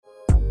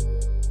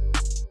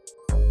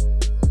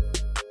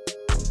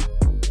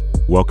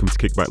Welcome to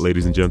Kickback,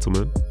 ladies and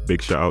gentlemen.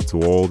 Big shout out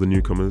to all the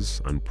newcomers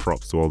and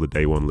props to all the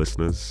day one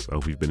listeners. I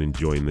hope you've been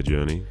enjoying the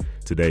journey.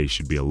 Today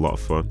should be a lot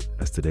of fun,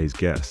 as today's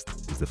guest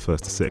is the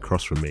first to sit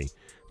across from me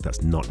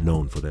that's not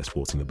known for their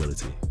sporting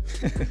ability.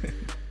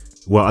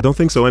 Well, I don't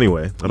think so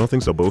anyway. I don't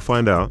think so, but we'll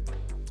find out.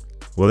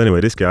 Well,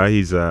 anyway, this guy,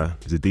 he's a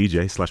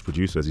DJ /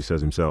 producer, as he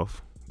says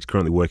himself. He's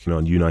currently working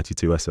on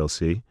U92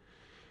 SLC,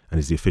 and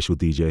he's the official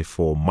DJ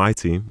for my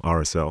team,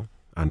 RSL,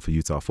 and for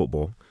Utah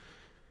football.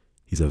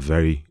 He's a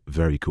very,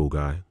 very cool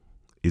guy.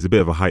 He's a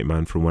bit of a hype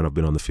man from when I've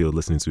been on the field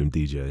listening to him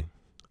DJ.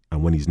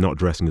 And when he's not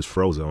dressing as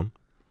Frozone,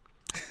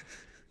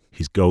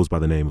 he goes by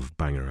the name of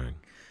Bangarang.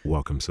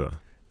 Welcome, sir.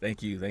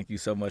 Thank you. Thank you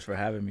so much for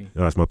having me.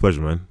 Oh, it's my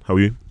pleasure, man. How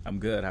are you? I'm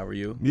good. How are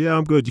you? Yeah,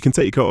 I'm good. You can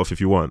take your coat off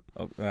if you want.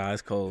 Oh,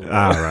 it's cold.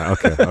 Right.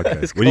 Okay.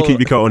 It's When you cold. keep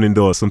your coat on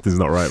indoors, something's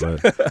not right, man.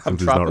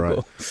 Something's not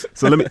right.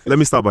 So let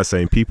me start by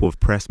saying people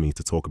have pressed me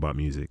to talk about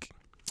music.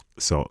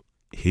 So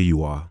here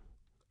you are.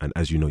 And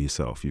as you know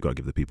yourself, you've got to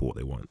give the people what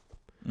they want.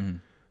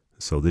 Mm.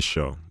 So this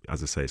show,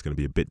 as I say, it's going to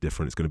be a bit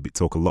different. It's going to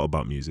talk a lot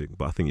about music,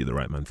 but I think you're the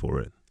right man for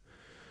it.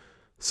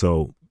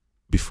 So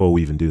before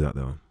we even do that,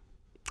 though,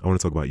 I want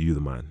to talk about you, the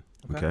man.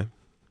 Okay?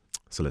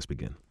 So let's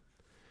begin.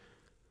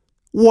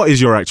 What is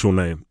your actual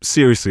name?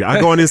 Seriously, I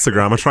go on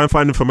Instagram, I try and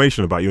find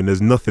information about you, and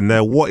there's nothing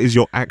there. What is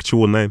your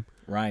actual name?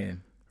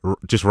 Ryan.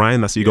 Just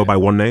Ryan? That's what you go by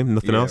one name?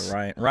 Nothing else?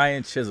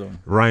 Ryan Chisholm.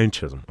 Ryan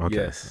Chisholm. Okay.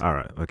 Yes. All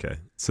right. Okay.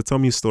 So tell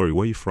me your story.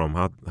 Where are you from?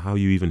 How are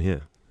you even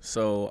here?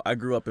 So I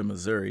grew up in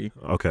Missouri.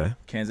 Okay.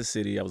 Kansas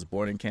City. I was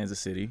born in Kansas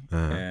City,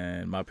 Uh-huh.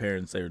 and my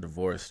parents, they were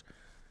divorced.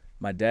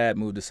 My dad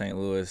moved to St.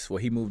 Louis. Well,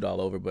 he moved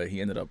all over, but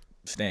he ended up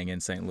staying in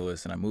St.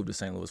 Louis, and I moved to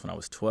St. Louis when I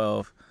was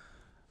 12.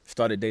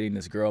 Started dating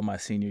this girl my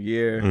senior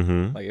year.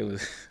 Mm-hmm. Like, it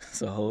was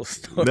it's a whole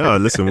story. No,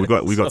 listen, we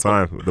got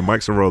time. The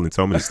mics are rolling.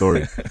 Tell me the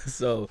story.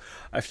 So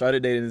I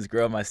started dating this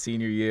girl my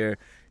senior year.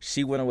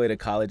 She went away to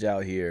college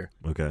out here.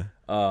 Okay.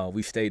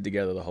 We stayed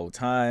together the whole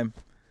time.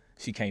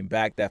 She came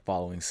back that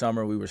following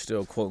summer. We were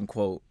still, quote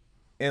unquote,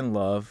 in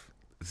love.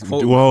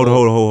 Quote, Hold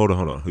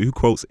on. Who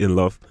quotes in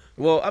love?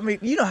 Well, I mean,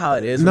 you know how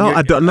it is. No, when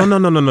I don't. No.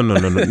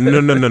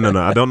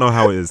 I don't know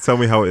how it is. Tell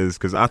me how it is,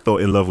 because I thought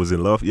in love was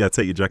in love. Yeah,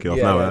 take your jacket off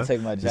now. Yeah, take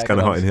my jacket It's kind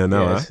of hot in here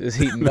now. Yeah, it's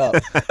heating up.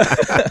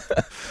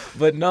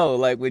 But no,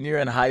 like when you're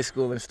in high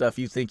school and stuff,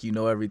 you think you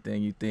know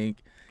everything. You think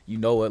you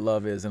know what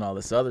love is and all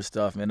this other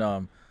stuff.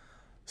 And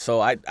so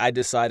I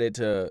decided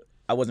to.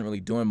 I wasn't really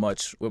doing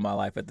much with my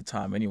life at the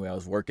time anyway. I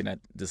was working at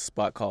this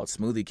spot called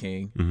Smoothie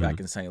King back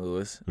in St.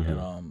 Louis, and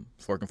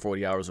was working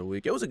 40 hours a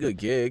week. It was a good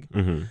gig,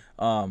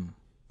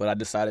 but I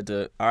decided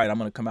to, all right, I'm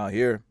going to come out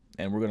here,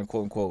 and we're going to,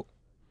 quote, unquote,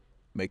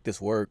 make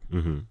this work.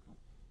 Mm-hmm.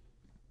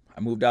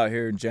 I moved out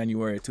here in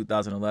January of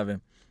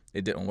 2011.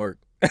 It didn't work.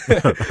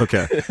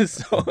 Okay.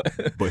 So,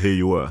 But here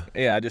you were.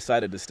 yeah, I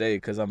decided to stay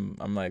because I'm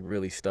like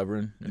really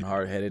stubborn and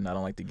hard-headed, and I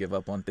don't like to give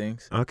up on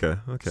things. Okay.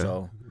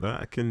 So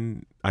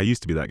I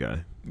used to be that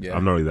guy. yeah,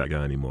 I'm not really that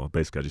guy anymore.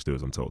 Basically, I just do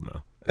as I'm told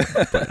now.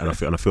 And I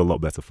feel a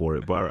lot better for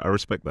it. But I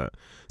respect that.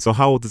 So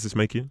how old does this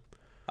make you?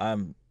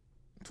 I'm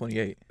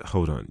 28.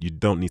 Hold on. You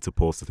don't need to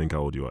pause to think how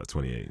old you are at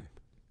 28.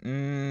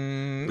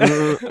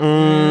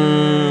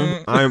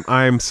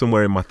 I'm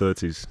somewhere in my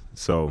 30s,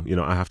 so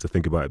I have to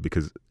think about it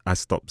because I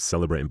stopped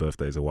celebrating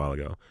birthdays a while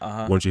ago.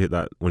 Uh-huh. Once you hit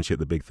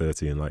the big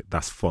 30 and like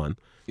that's fun.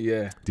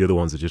 Yeah. The other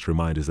ones are just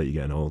reminders that you're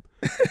getting old.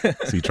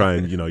 So you try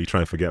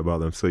and forget about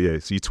them. So yeah,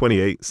 so you're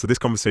 28. So this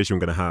conversation we're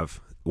gonna have,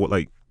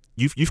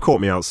 you've caught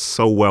me out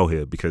so well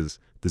here because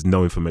there's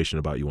no information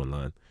about you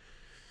online.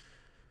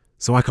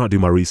 So I can't do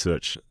my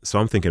research. So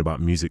I'm thinking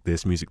about music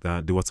this, music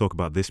that. Do I talk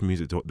about this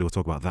music? Do I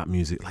talk about that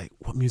music? Like,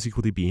 what music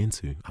would he be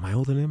into? Am I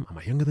older than him? Am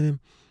I younger than him?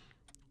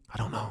 I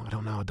don't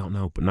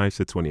know. But now you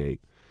said 28.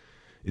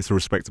 It's a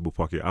respectable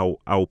pocket.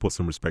 I will put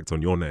some respect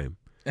on your name.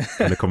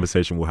 And the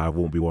conversation we'll have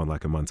won't be one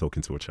like a man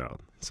talking to a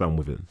child. So I'm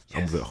with it. Yes.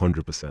 I'm with it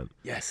 100%.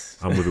 Yes.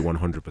 I'm with it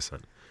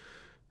 100%.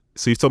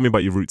 So you've told me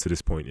about your route to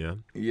this point, yeah?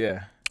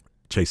 Yeah.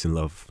 Chasing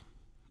love,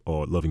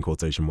 or love in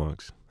quotation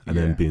marks, and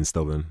then being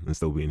stubborn and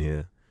still being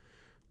here.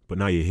 But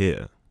now you're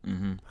here.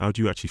 Mm-hmm. How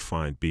do you actually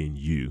find being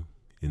you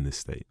in this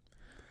state?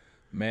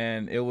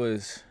 Man, it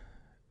was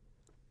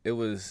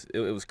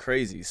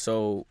crazy.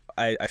 So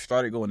I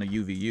started going to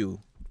UVU.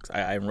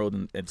 I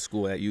enrolled at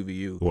school at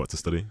UVU. What to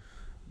study?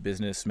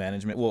 Business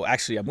management. Well,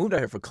 actually, I moved out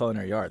here for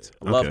culinary arts.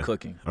 I love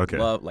cooking. Okay.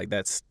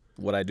 That's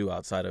what I do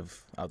outside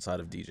of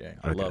DJing.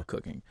 I love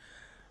cooking.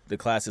 The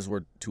classes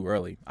were too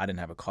early. I didn't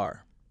have a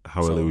car.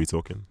 How early are we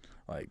talking?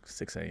 Like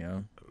 6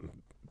 a.m.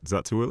 Is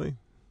that too early?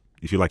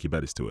 If you like your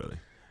bed, it's too early.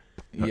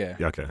 Yeah.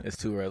 Okay. It's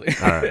too early.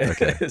 All right.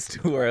 Okay. It's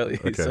too early.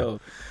 Okay. So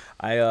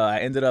I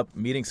ended up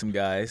meeting some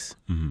guys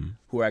Mm-hmm.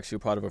 who were actually a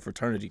part of a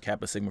fraternity,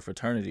 Kappa Sigma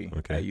fraternity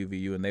at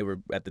UVU. And they were,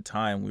 at the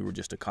time, we were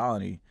just a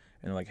colony.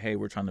 And they're like, hey,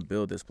 we're trying to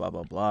build this, blah,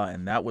 blah, blah.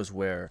 And that was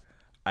where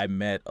I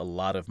met a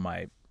lot of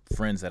my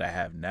friends that I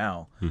have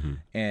now. Mm-hmm.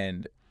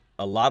 And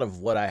a lot of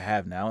what I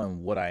have now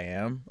and what I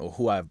am or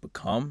who I've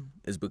become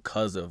is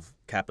because of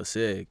Kappa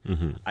Sig.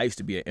 Mm-hmm. I used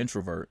to be an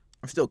introvert.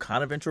 I'm still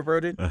kind of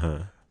introverted,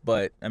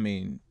 But I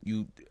mean,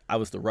 I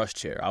was the rush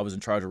chair. I was in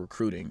charge of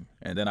recruiting,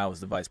 and then I was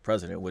the vice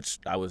president, which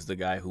I was the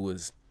guy who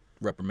was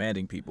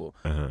reprimanding people.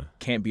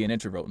 Can't be an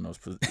introvert in those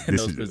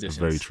positions.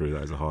 Very true.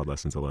 That is a hard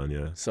lesson to learn.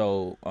 Yeah.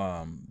 So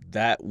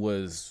that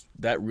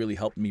really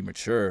helped me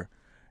mature.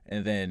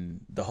 And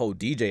then the whole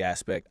DJ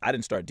aspect, I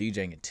didn't start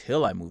DJing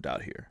until I moved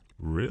out here.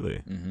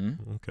 Really?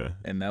 Okay.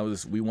 And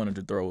we wanted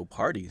to throw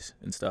parties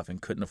and stuff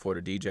and couldn't afford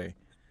a DJ.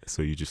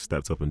 So you just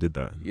stepped up and did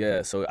that?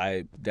 Yeah. So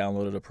I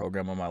downloaded a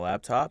program on my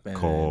laptop and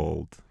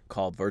called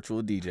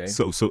Virtual DJ.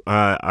 So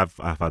I've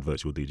had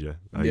Virtual DJ.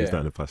 I used that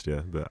in the past,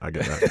 but I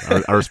get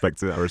that. I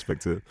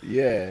respect it.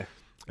 Yeah.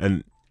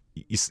 And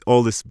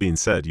all this being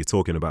said, you're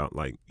talking about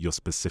like your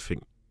specific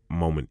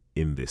moment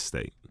in this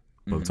state.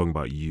 But I'm talking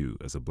about you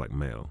as a black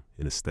male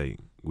in a state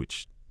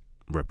which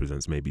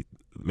represents maybe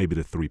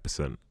the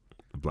 3%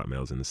 of black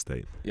males in the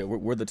state. Yeah,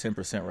 we're the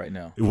 10% right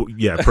now. Well,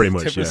 yeah, pretty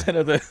much. 10%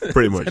 of the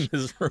pretty much. In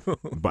this room.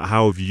 But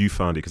how have you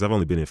found it? Because I've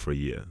only been here for a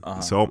year,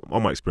 so all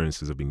my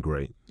experiences have been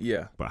great.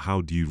 Yeah. But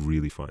how do you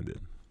really find it?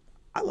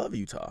 I love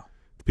Utah.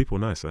 The people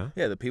are nice, huh?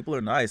 Yeah, the people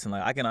are nice, and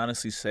like I can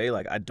honestly say,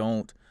 like I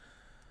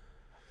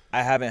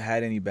haven't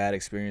had any bad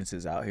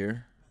experiences out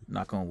here.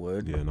 Knock on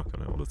wood. Yeah, knock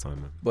on it all the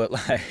time, man. But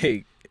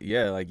like,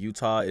 yeah, like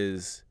Utah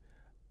is.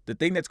 The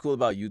thing that's cool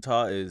about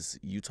Utah is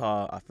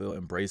I feel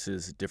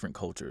embraces different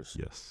cultures.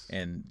 Yes.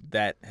 And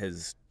that's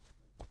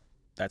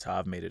how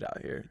I've made it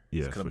out here.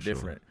 Yeah, because I'm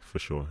different. For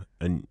sure.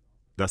 And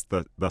that's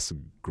a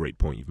great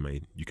point you've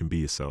made. You can be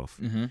yourself.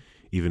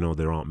 Even though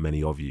there aren't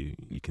many of you,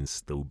 you can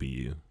still be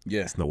you.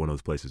 Yeah. It's not one of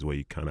those places where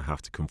you kind of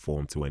have to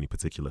conform to any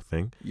particular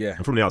thing. Yeah.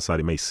 And from the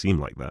outside, it may seem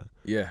like that.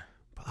 Yeah.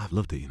 But I've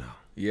loved it,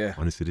 Yeah.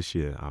 Honestly, this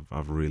year,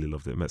 I've really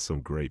loved it. Met some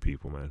great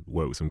people, man.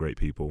 Worked with some great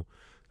people.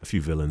 A few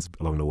villains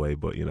along the way,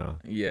 but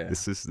yeah,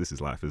 this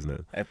is life, isn't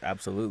it?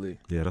 Absolutely.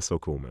 Yeah, that's so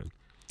cool, man.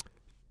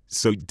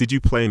 So, did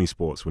you play any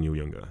sports when you were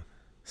younger?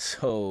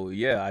 So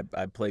yeah,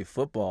 I played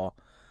football.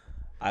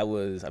 I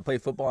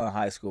played football in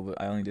high school,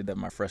 but I only did that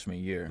my freshman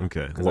year.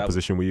 Okay. What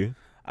position were you?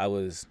 I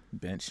was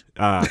bench.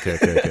 Okay.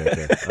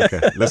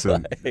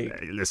 Listen,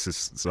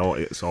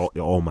 it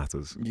all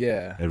matters.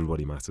 Yeah.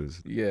 Everybody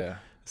matters. Yeah.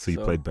 So you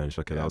played bench.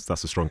 Okay, yeah.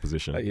 that's a strong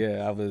position.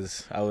 Yeah, I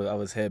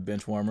was head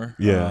bench warmer.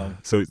 Yeah.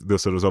 So there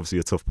was obviously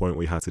a tough point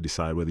where you had to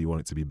decide whether you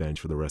wanted to be bench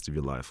for the rest of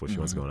your life or if you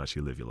wanted to go and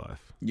actually live your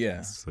life.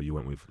 Yeah. So you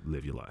went with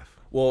live your life.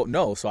 Well,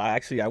 no. So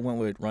I went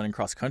with running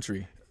cross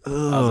country.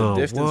 Oh, I was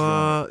a distance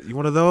runner. You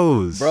one of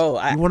those,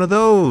 bro? You one of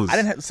those? I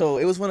didn't have. So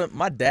it was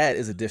my dad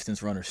is a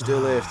distance runner.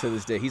 Still is to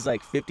this day. He's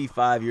like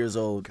 55 years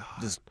old,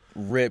 just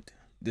ripped.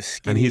 The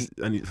skinny,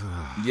 and he's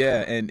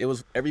yeah, and it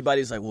was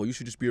everybody's like, well, you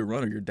should just be a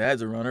runner. Your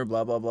dad's a runner,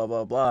 blah blah blah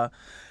blah blah,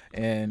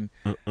 and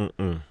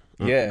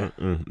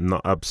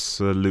not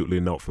absolutely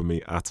not for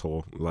me at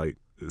all. Like,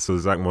 so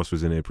Zach Moss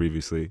was in here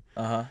previously.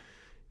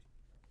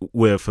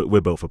 We're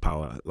built for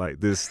power.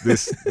 Like this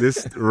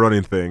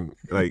running thing.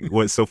 Like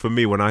so for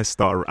me, when I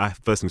start,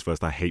 first things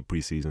first, I hate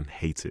preseason.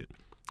 Hate it.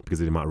 Because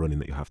of the amount of running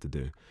that you have to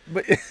do.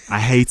 But I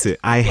hate it.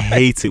 I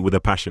hate it with a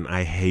passion.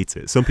 I hate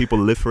it. Some people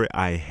live for it.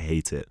 I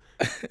hate it.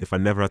 If I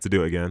never had to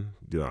do it again,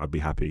 I'd be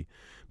happy.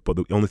 But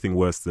the only thing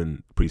worse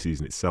than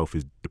preseason itself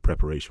is the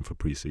preparation for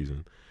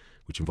preseason,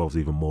 which involves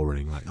even more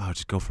running. Like,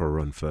 just go for a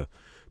run for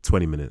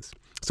 20 minutes.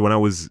 So when I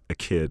was a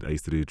kid, I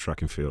used to do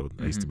track and field.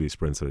 I used to be a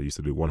sprinter. I used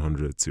to do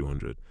 100,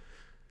 200.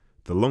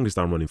 The longest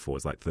I'm running for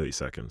is like 30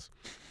 seconds.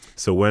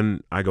 So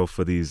when I go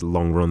for these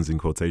long runs in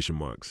quotation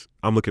marks,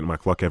 I'm looking at my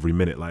clock every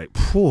minute like,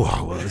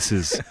 well, this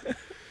is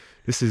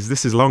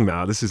long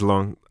now. This is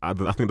long. I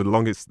think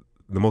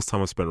the most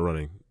time I've spent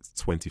running is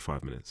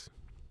 25 minutes.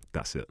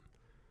 That's it.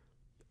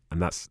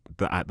 And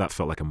that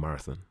felt like a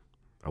marathon.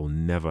 I will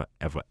never,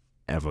 ever,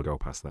 ever go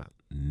past that.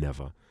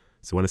 Never.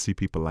 So when I see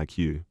people like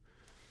you,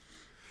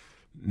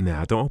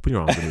 don't open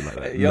your arms on me like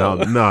that. No.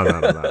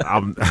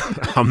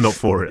 I'm not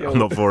for it. I'm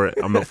not for it.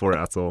 I'm not for it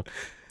at all.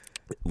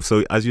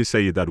 So as you say,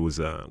 your dad was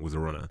a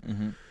runner.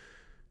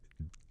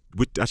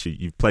 Which actually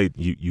you played,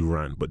 you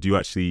ran, but do you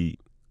actually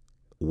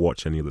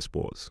watch any of the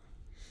sports?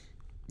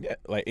 Yeah,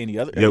 like any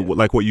other. Yeah,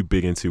 like what you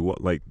big into?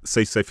 What like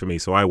say for me?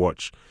 So I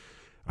watch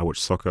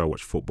soccer, I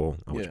watch football,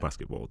 I watch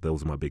basketball.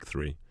 Those are my big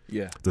three.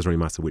 Yeah, it doesn't really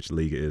matter which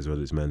league it is,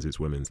 whether it's men's, it's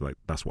women's. Like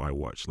that's what I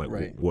watch.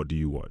 Like what do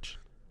you watch?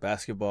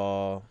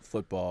 Basketball,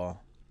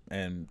 football,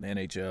 and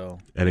NHL.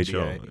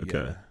 NHL, NBA,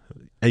 okay.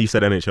 Yeah. And you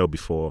said NHL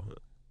before.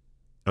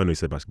 Oh no, you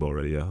said basketball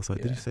already. Yeah, I was like,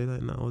 Yeah. Did you say that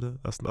in that order?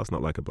 That's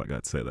not like a black guy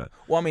to say that.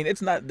 Well, I mean,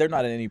 they're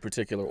not in any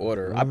particular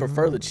order. I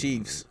prefer the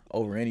Chiefs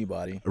over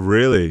anybody.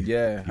 Really?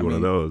 Yeah, You're one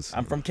of those.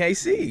 I'm from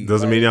KC.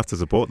 Doesn't mean you have to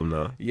support them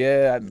though.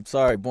 Yeah, I'm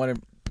sorry, born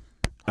in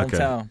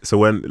hometown. Okay. So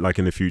when, like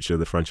in the future,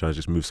 the franchise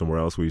just moves somewhere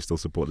else, will you still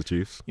support the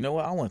Chiefs? You know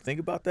what? I don't want to think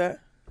about that.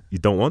 You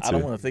don't want to? I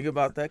don't want to think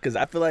about that because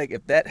I feel like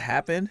if that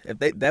happened,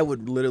 that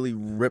would literally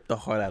rip the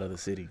heart out of the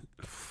city.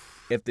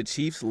 If the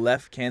Chiefs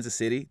left Kansas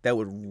City, that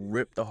would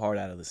rip the heart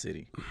out of the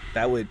city.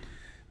 That would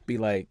be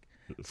like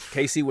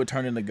KC would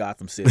turn into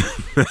Gotham City.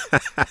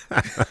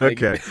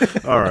 Okay.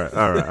 All right.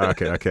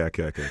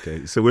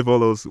 Okay. So with all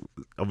those,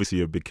 obviously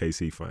you're a big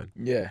KC fan.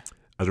 Yeah.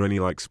 Are there any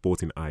like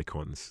sporting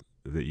icons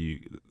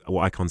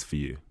what icons for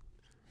you?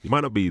 You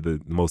might not be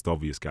the most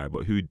obvious guy,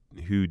 but who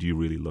do you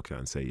really look at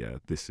and say, yeah,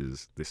 this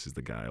is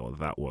the guy, or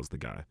that was the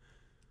guy?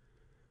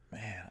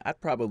 Man, I'd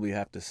probably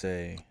have to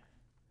say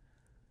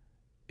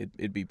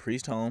it'd be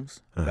Priest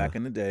Holmes back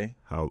in the day.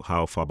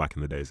 How far back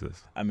in the day is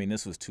this? I mean,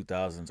 this was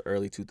 2000s,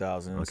 early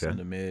 2000s, Okay. in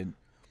the mid.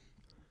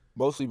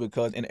 Mostly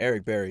because, and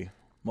Eric Berry,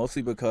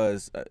 mostly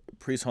because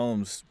Priest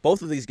Holmes,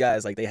 both of these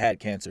guys, like, they had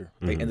cancer.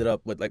 They ended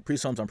up with, like,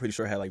 Priest Holmes, I'm pretty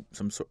sure had like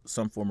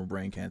some form of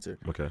brain cancer.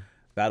 Okay.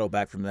 Battled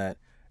back from that.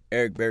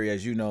 Eric Berry,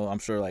 as you know, I'm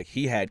sure, like,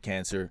 he had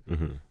cancer,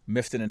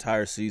 missed an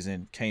entire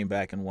season, came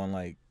back and won,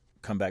 like,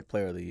 comeback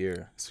player of the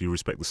year. So you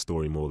respect the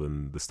story more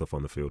than the stuff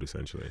on the field,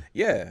 essentially.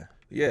 Yeah,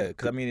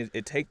 because I mean,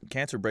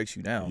 cancer breaks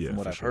you down, from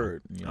what I've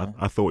heard. You know,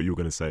 I thought you were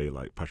gonna say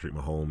like Patrick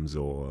Mahomes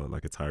or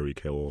like a Tyreek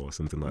Hill or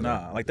something like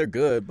that. Nah, like, they're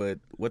good, but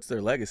what's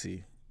their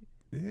legacy?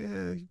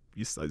 Yeah,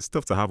 it's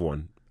tough to have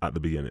one at the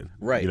beginning.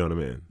 Right. You know what I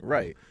mean?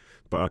 Right.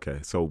 But okay,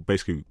 so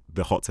basically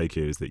the hot take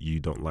here is that you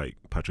don't like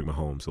Patrick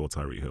Mahomes or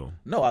Tyreek Hill.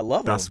 No, I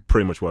love That's them.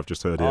 pretty much what I've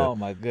just heard here. Oh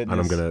my goodness. And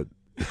I'm gonna.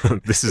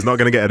 This is not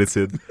gonna get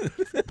edited.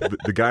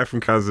 The guy from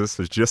Kansas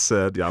has just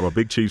said, "Yeah, I'm a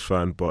big Chiefs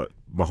fan, but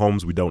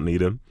Mahomes, we don't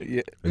need him,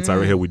 Yeah. and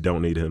Tyreek Hill, we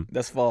don't need him."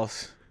 That's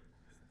false.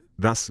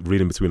 That's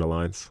reading between the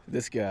lines.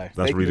 This guy.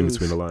 That's Fake reading news.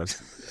 between the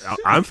lines.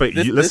 I'm fake.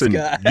 This Listen,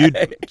 guy. you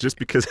just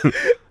because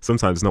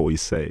sometimes it's not what you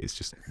say,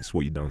 it's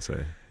what you don't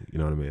say. You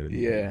know what I mean?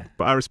 Yeah.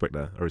 But I respect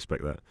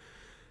that.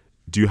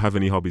 Do you have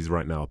any hobbies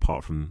right now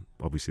apart from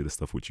obviously the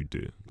stuff which you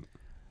do?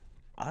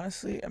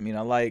 Honestly, I mean,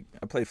 I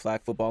play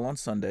flag football on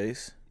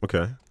Sundays.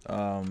 Okay.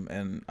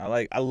 And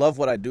I love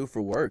what I do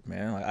for work,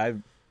 man. Like,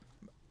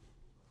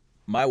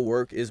 my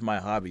work is my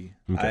hobby.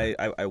 Okay.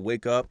 I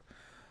wake up,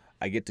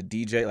 I get to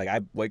DJ. Like, I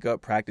wake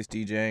up, practice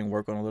DJing,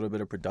 work on a little bit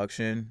of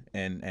production,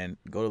 and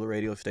go to the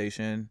radio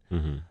station.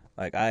 Mm-hmm.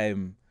 Like,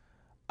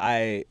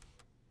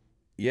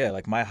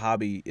 like, my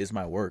hobby is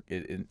my work,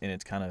 and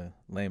it's kind of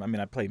lame. I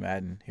mean, I play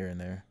Madden here and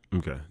there.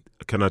 Okay.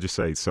 Can I just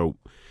say, so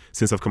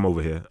since I've come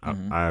over here,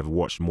 I've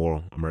watched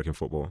more American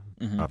football.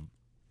 I've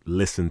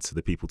listened to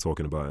the people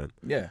talking about it.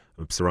 Yeah.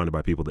 I'm surrounded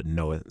by people that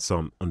know it, so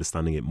I'm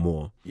understanding it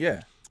more.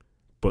 Yeah.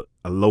 But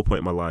a low point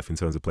in my life in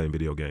terms of playing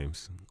video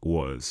games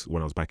was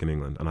when I was back in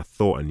England, and I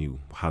thought I knew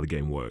how the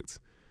game worked.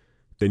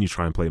 Then you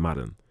try and play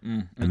Madden,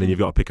 and then you've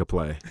got to pick a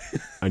play,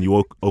 and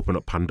you open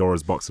up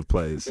Pandora's box of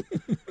plays.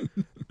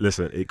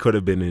 Listen, it could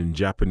have been in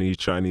Japanese,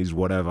 Chinese,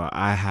 whatever.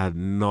 I had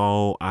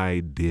no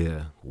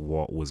idea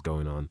what was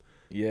going on.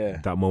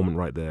 Yeah. That moment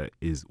right there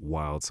is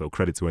wild. So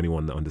credit to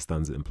anyone that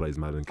understands it and plays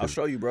Madden. I'll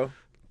show you, bro.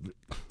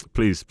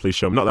 Please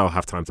show me. Not that I'll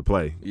have time to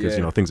play, because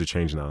Yeah. things have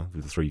changed now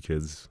with the 3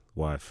 kids,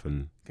 wife,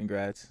 and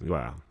Congrats.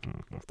 wow.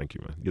 Well, thank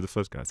you, man. You're the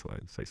first guy to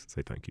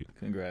say thank you.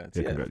 Congrats.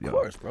 Yeah, Yeah, congrats, of yeah.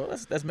 course, bro.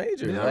 That's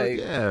major. Yeah, Like,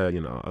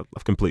 yeah,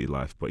 I've completed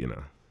life, but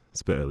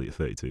it's a bit early at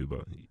 32,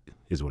 but it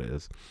is what it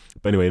is.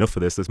 But anyway, enough for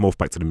this. Let's move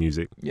back to the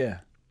music. yeah.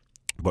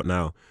 But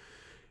now,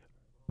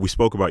 we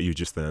spoke about you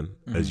just then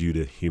as you,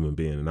 the human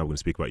being, and now we're going to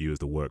speak about you as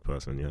the work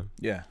person, yeah?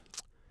 Yeah.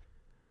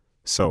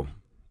 So,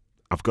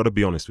 I've got to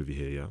be honest with you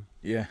here, yeah?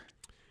 Yeah.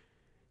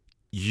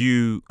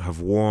 You have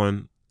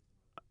worn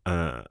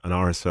an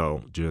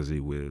RSL jersey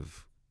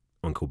with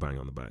Uncle Bang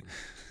on the back,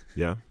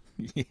 yeah?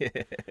 Yeah.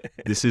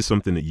 This is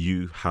something that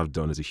you have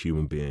done as a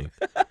human being,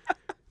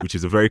 which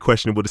is a very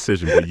questionable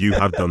decision, but you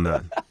have done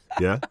that,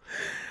 yeah?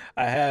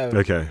 I have.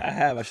 Okay. I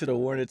have. I should have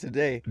worn it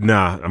today.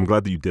 Nah, I'm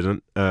glad that you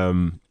didn't.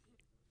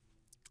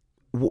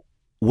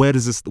 Where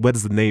does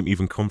the name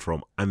even come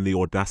from, and the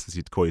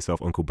audacity to call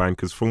yourself Uncle Bang?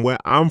 Because from where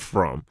I'm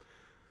from,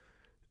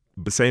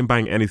 but saying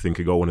bang anything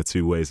could go one of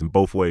two ways, and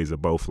both ways are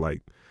both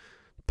like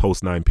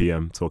post 9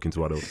 p.m. talking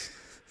to adults.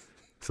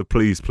 So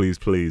please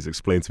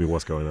explain to me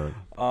what's going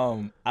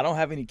on. I don't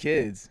have any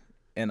kids,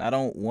 and I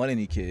don't want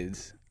any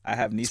kids. I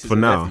have nieces For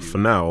and now, nephews. for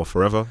now or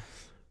forever.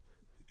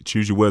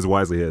 Choose your words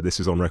wisely here. This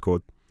is on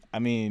record. I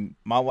mean,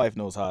 my wife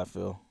knows how I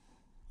feel.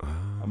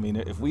 I mean,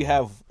 if we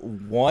have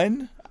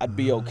one, I'd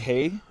be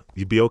okay.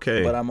 You'd be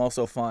okay. But I'm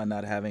also fine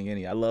not having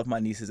any. I love my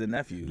nieces and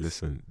nephews.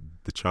 Listen,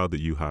 the child that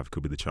you have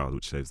could be the child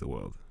which saves the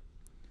world.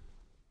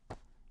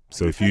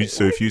 So if you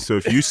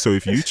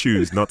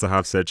choose not to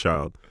have said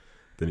child,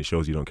 then it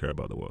shows you don't care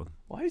about the world.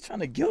 Why are you trying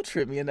to guilt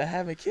trip me into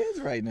having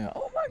kids right now?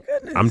 Oh my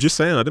goodness. I'm just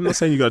saying. I'm not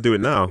saying you got to do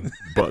it now,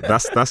 but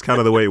that's kind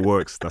of the way it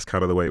works.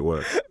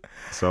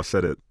 So I've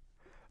said it.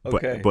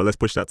 Okay. But let's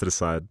push that to the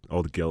side.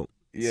 All the guilt.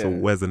 Yeah. So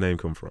where's the name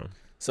come from?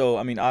 So,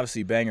 I mean,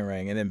 obviously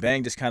Bangarang, and then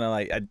Bang just kind of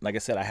like I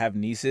said, I have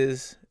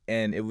nieces,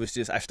 and it was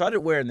just, I started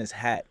wearing this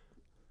hat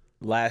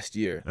last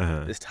year,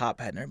 this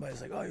top hat, and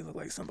everybody's like, oh, you look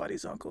like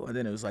somebody's uncle, and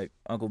then it was like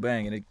Uncle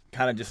Bang, and it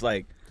kind of just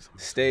like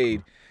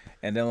stayed,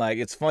 and then like,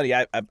 it's funny,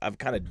 I've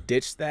kind of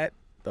ditched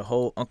the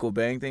whole Uncle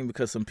Bang thing,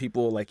 because some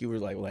people, like, you were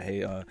like, well,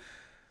 hey,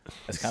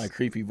 that's kind of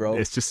creepy, bro.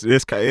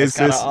 It's kind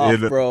of off,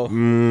 bro.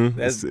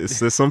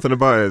 There's something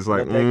about it. It's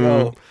like,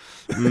 let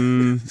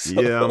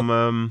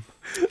yeah,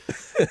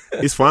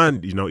 it's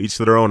fine. Each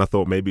to their own. I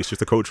thought maybe it's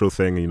just a cultural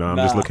thing. I'm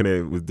just looking at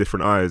it with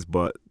different eyes.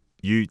 But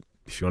if you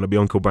want to be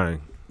Uncle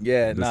Bang,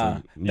 Yeah,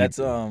 nah.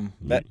 Listen,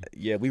 That's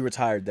we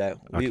retired that.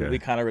 Okay. We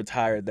kind of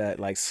retired that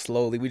like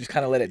slowly. We just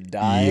kind of let it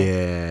die.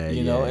 Yeah,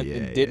 You know, yeah,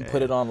 and didn't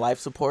put it on life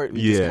support.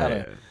 We just kind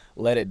of Yeah.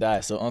 let it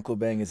die. So Uncle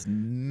Bang is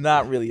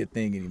not really a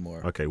thing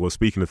anymore. Okay, well,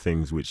 speaking of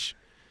things which,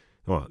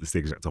 well, it's the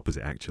exact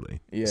opposite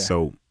actually. Yeah.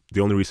 So the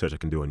only research I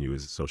can do on you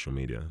is social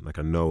media. Like,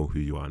 I know who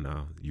you are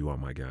now. You are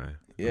my guy.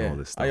 And Yeah. all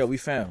this Oh, stuff. yeah, we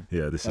fam.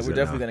 Yeah, this Like, is we're it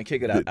definitely now. gonna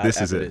kick it out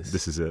This is after it. this.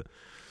 This is it.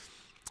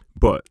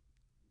 But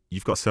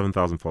you've got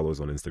 7,000 followers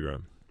on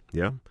Instagram.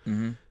 Yeah?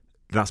 Mm-hmm.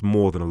 That's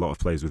more than a lot of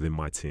players within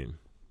my team.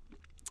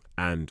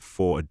 And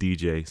for a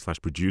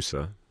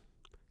DJ/producer,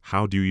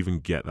 how do you even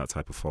get that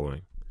type of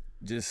following?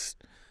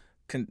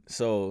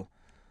 So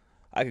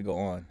I could go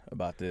on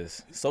about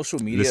this. Social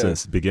media.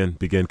 Listen, begin,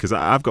 because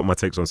I've got my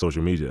takes on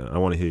social media. I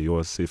want to hear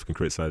yours, see if I can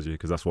criticize you,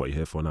 because that's what you're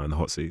here for now in the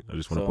hot seat. I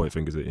just want to point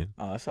fingers at you.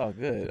 Oh, that's all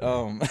good.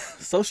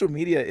 Social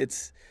media,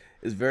 it's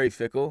very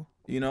fickle,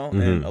 you know,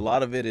 Mm-hmm. and a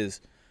lot of it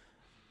is.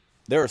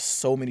 There are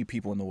so many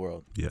people in the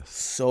world. Yes.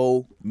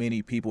 So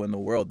many people in the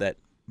world that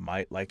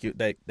might like you,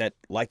 that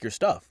like your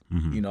stuff.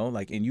 Mm-hmm. You know,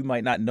 like, and you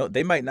might not know.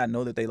 They might not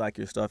know that they like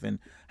your stuff. And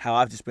how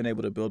I've just been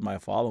able to build my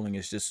following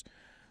is just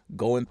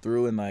going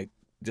through and like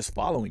just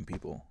following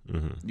people.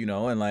 Mm-hmm. You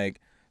know, and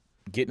like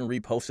getting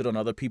reposted on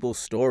other people's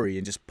story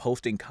and just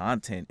posting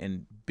content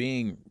and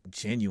being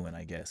genuine.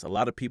 I guess a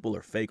lot of people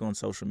are fake on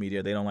social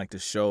media. They don't like to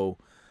show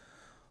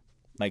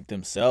like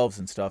themselves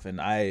and stuff. And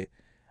I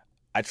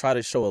try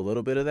to show a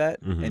little bit of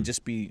that Mm-hmm. and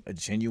just be a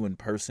genuine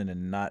person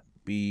and not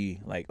be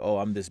like, oh,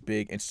 I'm this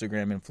big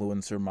Instagram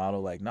influencer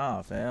model. Like,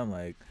 nah, fam.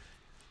 Like,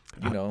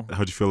 you know.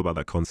 How do you feel about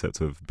that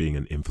concept of being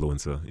an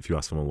influencer? If you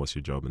ask someone what's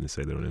your job and they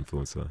say they're an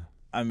influencer.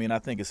 I mean, I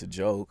think it's a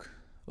joke.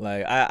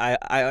 Like,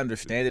 I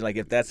understand it. Like,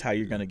 if that's how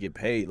you're gonna get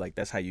paid, like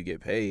that's how you get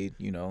paid,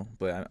 you know.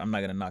 But I'm not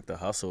gonna knock the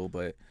hustle.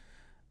 But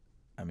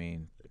I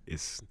mean,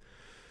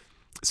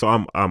 So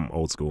I'm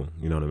old school.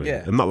 You know what I mean?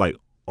 Yeah. I'm not like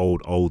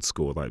old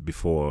school, like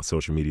before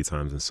social media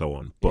times and so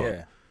on. But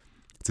yeah,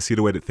 to see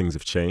the way that things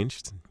have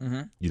changed,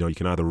 mm-hmm. you know, you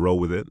can either roll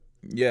with it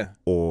yeah,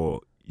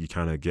 or you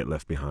kind of get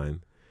left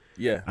behind.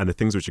 yeah, And the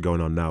things which are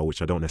going on now,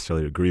 which I don't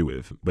necessarily agree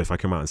with, but if I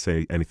come out and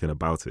say anything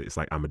about it, it's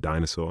like I'm a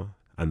dinosaur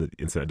and the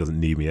internet doesn't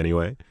need me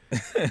anyway.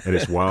 And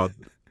it's wild.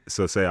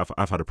 So say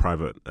I've had a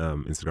private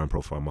Instagram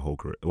profile my whole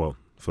career, well,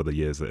 for the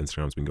years that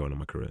Instagram's been going on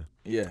my career.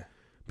 yeah,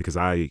 Because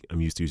I am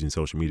used to using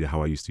social media,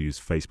 how I used to use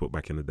Facebook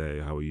back in the day,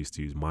 how I used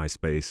to use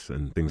MySpace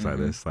and things like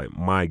Mhm. this. Like,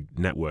 my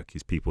network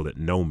is people that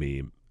know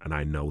me and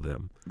I know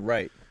them.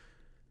 right.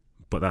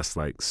 But that's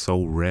like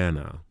so rare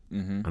now.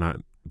 Mm-hmm.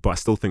 But I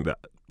still think that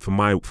for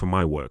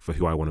my work, for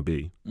who I want to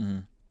be, Mm-hmm.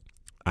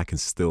 I can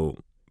still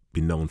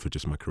be known for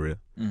just my career.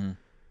 Mm-hmm.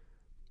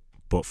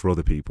 But for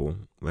other people,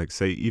 like,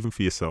 say, even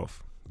for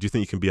yourself, do you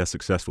think you can be as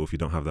successful if you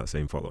don't have that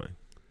same following?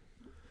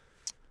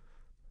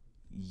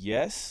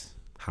 Yes,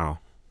 How?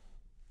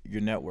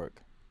 your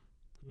network.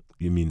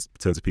 You mean in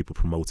terms of people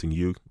promoting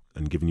you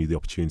and giving you the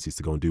opportunities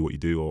to go and do what you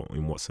do, or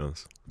in what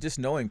sense? Just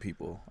knowing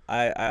people.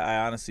 I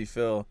honestly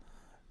feel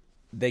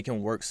they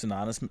can work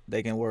synonymous.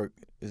 They can work.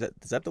 Is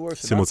that the word?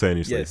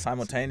 Simultaneously. Yeah,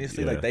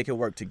 simultaneously. Yeah. Like, they can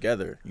work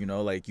together. You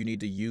know, like, you need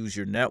to use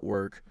your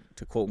network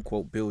to quote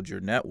unquote build your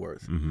net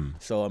worth. Mm-hmm.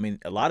 So I mean,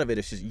 a lot of it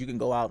is just you can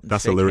go out and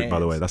That's a shake lyric, hands. by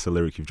the way. That's a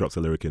lyric. You've dropped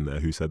a lyric in there.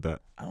 Who said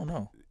that? I don't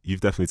know. You've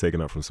definitely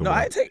taken that from someone.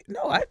 I made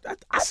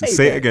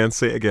Say that. it again.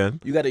 Say it again.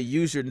 You got to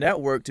use your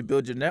network to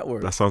build your net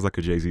worth. That sounds like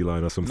a Jay-Z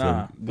line or something.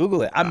 Nah,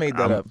 Google it. I made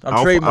that up. I'm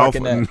Alpha-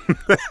 trademarking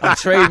that. I'm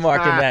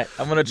trademarking that.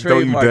 I'm gonna Don't you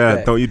trademark dare!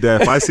 that. Don't you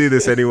dare! If I see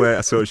this anywhere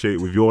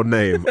associated with your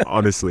name,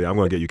 honestly, I'm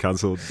gonna get you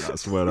cancelled. I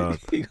swear to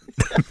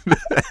God.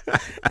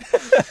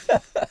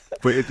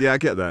 But yeah, I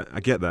get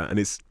that, and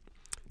it's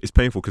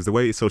painful because the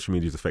way social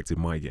media has affected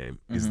my game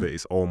is that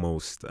it's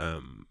almost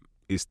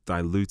it's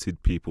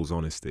diluted people's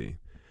honesty,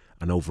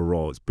 and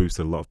overall, it's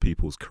boosted a lot of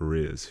people's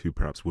careers who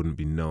perhaps wouldn't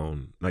be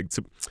known. Like,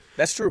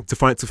 That's true. to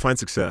find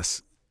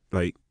success,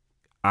 like,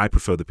 I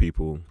prefer the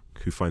people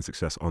who find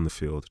success on the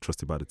field,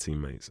 trusted by the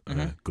teammates,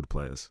 good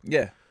players.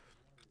 Yeah.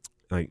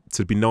 Like,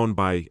 to be known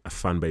by a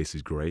fan base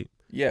is great.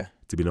 Yeah.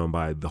 To be known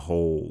by the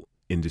whole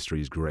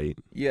industry is great.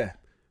 Yeah.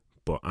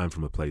 But I'm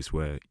from a place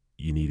where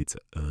you needed to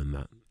earn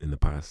that in the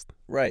past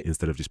Right.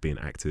 instead of just being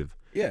active.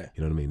 Yeah.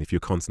 You know what I mean? If you're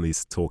constantly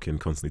talking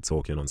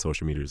on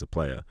social media as a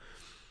player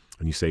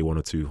and you say one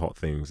or two hot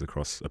things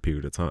across a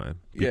period of time,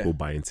 people Yeah.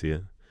 buy into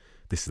you.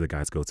 This is the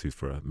guy to go to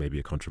for maybe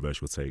a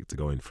controversial take, to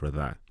go in for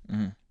that.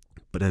 Mm-hmm.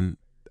 But then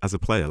as a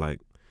player,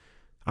 like,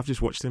 I've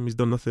just watched him. He's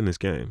done nothing in this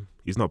game.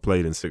 He's not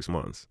played in 6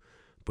 months,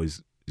 but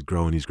he's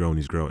growing.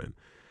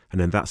 And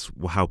then that's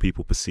how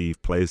people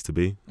perceive players to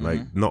be,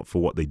 like, not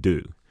for what they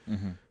do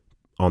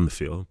on the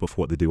field, but for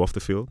what they do off the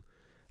field.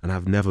 And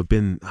I've never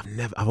been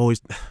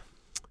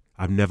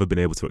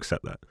able to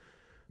accept that.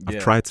 I've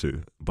tried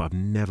to, but I've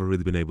never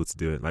really been able to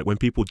do it. Like, when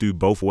people do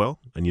both well,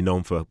 and you're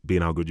known for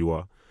being how good you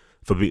are,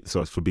 for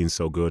being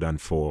so good, and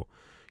for,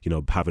 you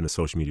know, having a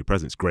social media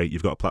presence, great.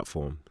 You've got a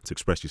platform to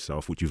express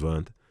yourself, which you've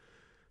earned.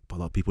 But a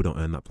lot of people don't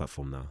earn that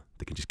platform now.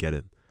 They can just get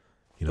it.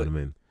 You know what I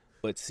mean?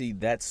 But see,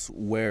 that's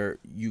where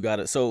you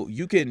gotta. So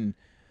you can.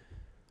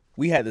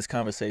 we had this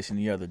conversation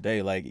the other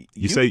day. Like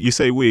you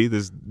say we.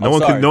 There's no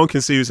sorry. one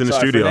can see who's in the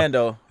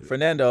studio.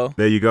 Fernando.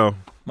 There you go.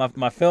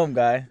 My film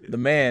guy, the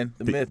man,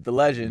 the myth, the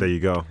legend. There you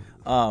go.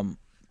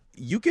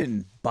 You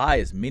can buy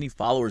as many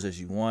followers as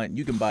you want.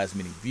 You can buy as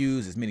many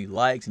views, as many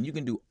likes, and you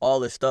can do all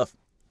this stuff,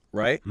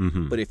 right?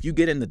 Mm-hmm. But if you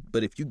get in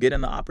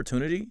the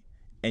opportunity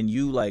and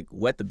you like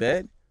wet the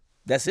bed,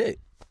 that's it.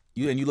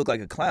 You look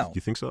like a clown.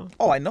 You think so?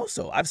 Oh, I know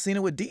so. I've seen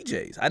it with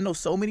DJs. I know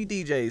so many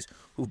DJs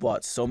who've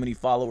bought so many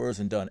followers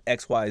and done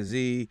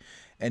XYZ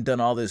and done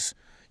all this,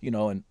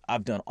 and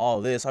I've done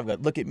all this. I've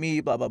got, look at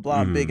me, blah, blah, blah.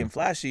 I'm big and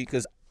flashy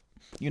because,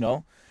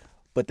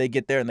 but they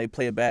get there and they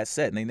play a bad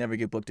set and they never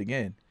get booked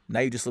again. Now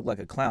you just look like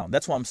a clown.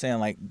 That's why I'm saying,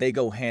 like, they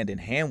go hand in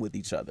hand with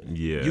each other.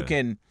 Yeah.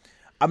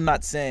 I'm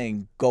not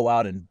saying go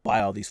out and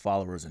buy all these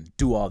followers and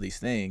do all these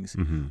things,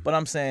 but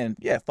I'm saying,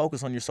 yeah,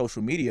 focus on your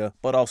social media,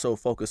 but also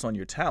focus on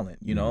your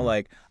talent.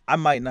 Like I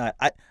might not,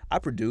 I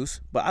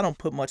produce, but I don't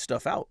put much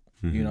stuff out.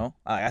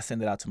 I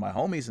send it out to my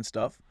homies and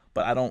stuff,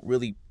 but I don't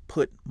really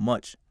put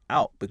much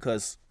out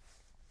because,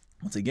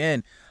 once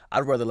again,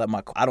 I'd rather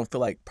I don't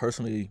feel like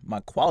personally my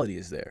quality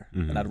is there,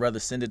 and I'd rather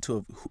send it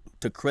to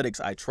critics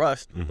I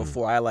trust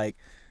before I like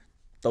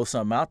throw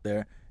something out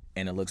there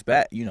and it looks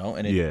bad,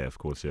 and of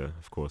course.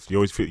 You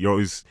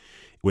always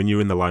when you're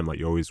in the limelight,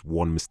 you're always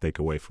one mistake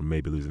away from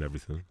maybe losing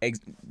everything.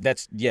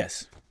 That's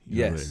yes.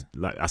 You know what I mean?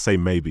 Like I say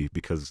maybe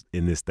because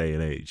in this day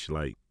and age,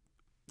 like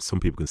some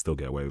people can still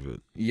get away with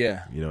it.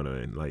 Yeah. You know what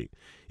I mean? Like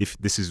if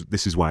this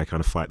is why I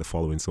kind of fight the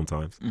following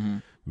sometimes,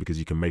 because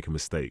you can make a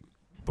mistake,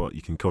 but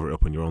you can cover it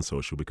up on your own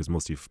social because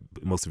most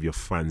of your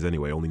fans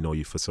anyway only know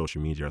you for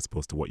social media as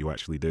opposed to what you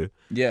actually do.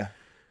 Yeah.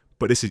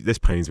 But this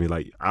pains me.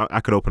 Like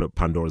I could open up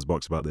Pandora's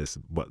box about this,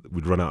 but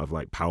we'd run out of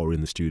like power in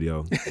the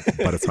studio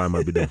by the time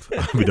I'd be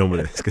done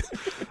with this.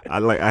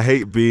 I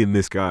hate being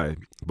this guy,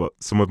 but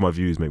some of my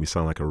views make me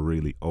sound like a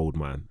really old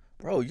man.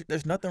 Bro,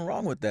 there's nothing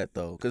wrong with that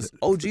though, because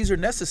OGs are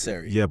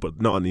necessary. Yeah,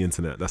 but not on the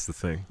internet. That's the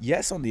thing.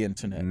 Yes, on the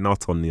internet.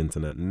 Not on the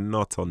internet.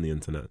 Not on the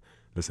internet.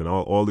 Listen,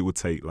 all it would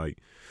take, like,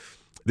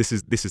 this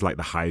is like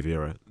the Hive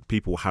era.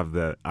 People have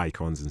their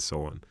icons and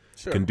so on.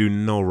 Sure. Can do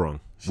no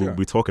wrong. Sure. We'll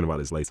be talking about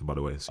this later, by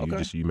the way. So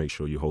okay. you make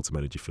sure you hold some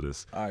energy for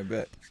this. I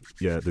bet.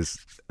 Yeah,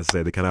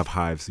 they can have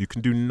hives. You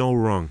can do no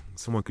wrong.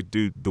 Someone could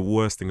do the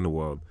worst thing in the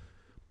world,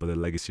 but their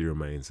legacy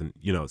remains. And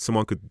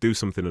someone could do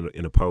something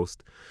in a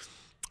post.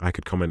 I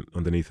could comment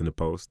underneath in the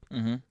post,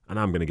 and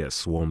I'm gonna get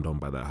swarmed on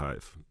by that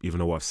hive, even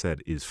though what I've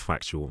said is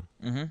factual.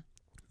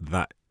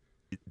 That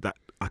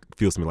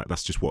feels to me like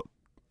that's just what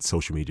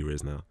social media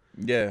is now.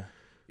 Yeah,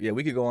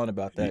 we could go on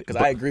about that because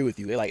I agree with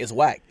you. Like it's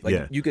whack.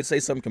 Like you could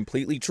say something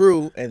completely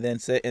true and then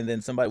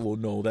somebody will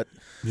know that.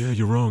 Yeah,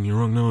 you're wrong.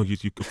 No, you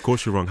of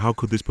course you're wrong. How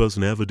could this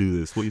person ever do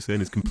this? What you're saying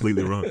is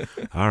completely wrong.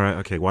 All right,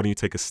 okay. Why don't you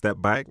take a step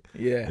back?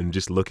 And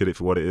just look at it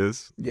for what it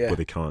is. Yeah. But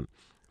they can't.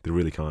 They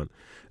really can't.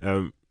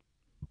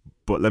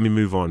 But let me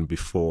move on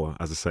before,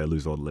 as I say, I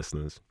lose all the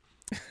listeners.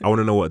 I want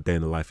to know what a day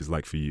in the life is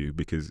like for you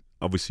because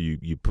obviously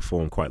you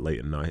perform quite late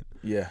at night.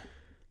 Yeah.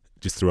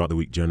 Just throughout the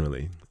week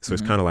generally. So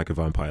it's kind of like a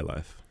vampire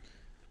life.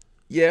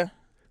 Yeah.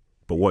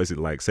 But what is it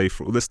like? Say,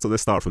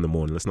 let's start from the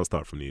morning. Let's not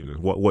start from the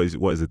evening. What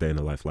is a day in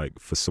the life like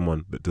for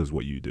someone that does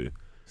what you do?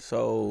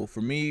 So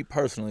for me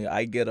personally,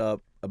 I get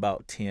up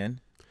about 10.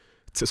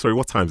 Sorry,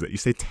 what time is that? You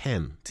say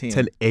 10?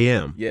 10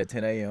 a.m.? Yeah,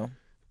 10 a.m.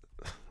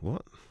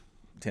 What?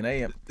 10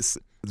 a.m.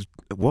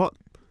 What?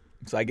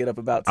 So I get up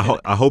about 10.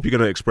 I hope you're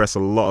going to express a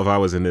lot of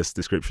hours in this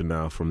description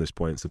now from this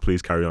point. So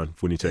please carry on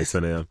when you say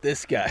 10 a.m.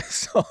 This guy.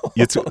 So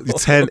you're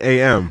 10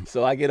 a.m.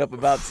 So I get up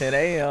about 10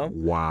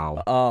 a.m.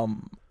 Wow.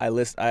 I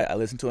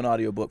listen to an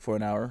audiobook for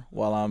an hour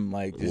while I'm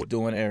like just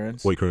doing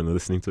errands. What are you currently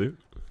listening to?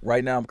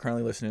 Right now I'm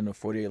currently listening to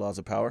 48 Laws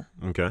of Power.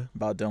 Okay.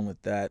 About done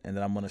with that. And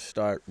then I'm going to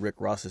start Rick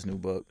Ross's new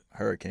book,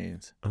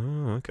 Hurricanes.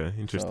 Oh, okay.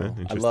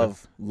 Interesting. I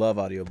love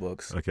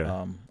audiobooks. Okay.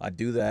 I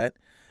do that.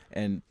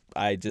 And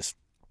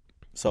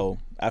so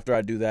after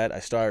I do that, I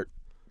start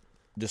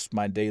just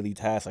my daily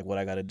tasks, like what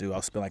I got to do.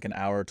 I'll spend like an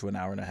hour to an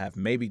hour and a half,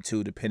 maybe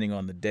 2, depending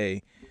on the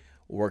day,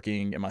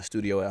 working in my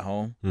studio at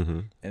home.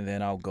 And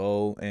then I'll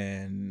go,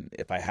 and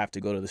if I have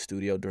to go to the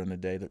studio during the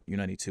day, the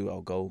U92,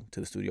 I'll go to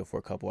the studio for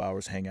a couple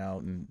hours, hang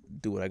out, and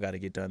do what I got to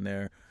get done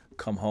there.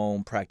 Come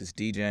home, practice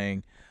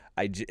DJing.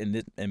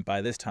 And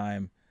by this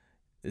time,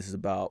 this is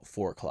about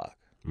 4 o'clock.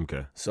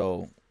 Okay.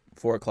 So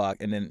 4 o'clock,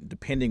 and then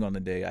depending on the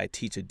day, I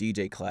teach a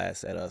DJ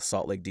class at a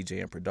Salt Lake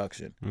DJ and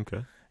Production.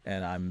 Okay.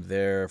 And I'm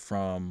there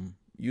from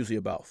usually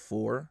about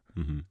 4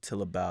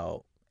 till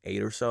about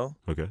 8 or so.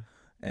 Okay.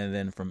 And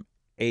then from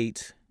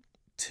 8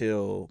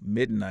 till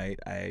midnight,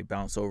 I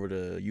bounce over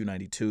to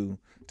U92 to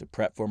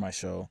prep for my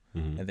show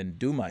and then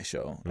do my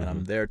show. And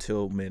I'm there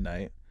till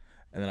midnight.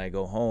 And then I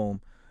go home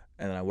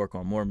and then I work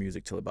on more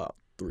music till about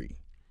 3.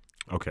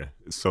 Okay,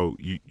 so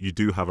you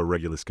do have a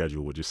regular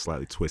schedule, which is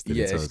slightly twisted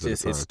in terms of the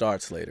time. It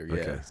starts later, yeah.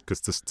 Okay,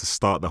 because to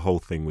start the whole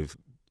thing with,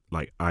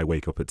 like, I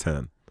wake up at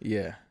 10.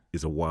 Yeah.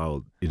 is a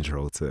wild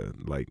intro to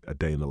like a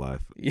day in the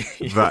life. Yeah.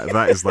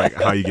 That is like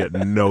how you get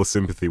no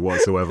sympathy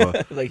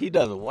whatsoever. Like he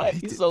doesn't what?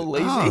 He's so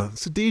lazy.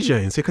 It's a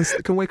DJ, and so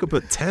he can wake up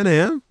at 10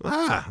 a.m.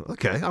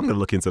 Okay, I'm gonna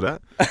look into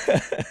that.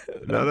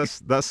 No,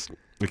 that's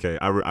okay.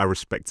 I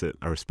respect it.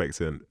 I respect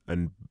it,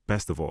 and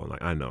best of all,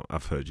 like I know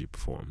I've heard you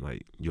perform.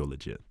 Like you're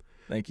legit.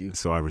 Thank you.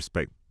 So I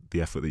respect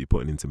the effort that you're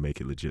putting in to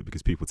make it legit,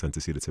 because people tend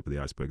to see the tip of the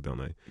iceberg, don't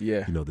they?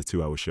 Yeah. You know, the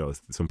 2 hour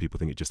shows. Some people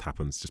think it just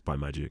happens just by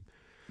magic.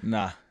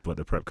 Nah. But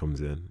the prep comes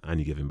in, and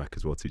you're giving back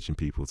as well, teaching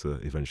people to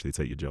eventually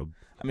take your job.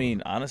 I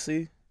mean,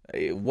 honestly,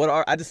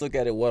 I just look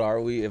at it. What are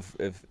we if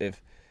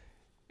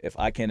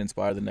I can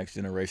inspire the next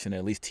generation,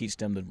 at least teach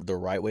them the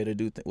right way to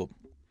do things. Well,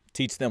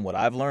 teach them what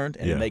I've learned,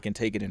 and then they can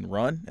take it and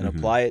run and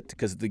apply it,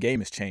 because the game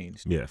has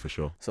changed. Yeah, for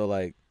sure. So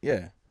like,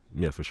 yeah,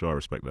 for sure. I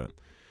respect that.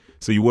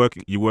 So you work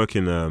in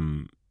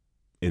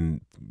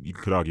you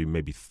could argue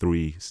maybe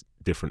 3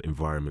 different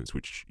environments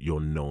which you're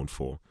known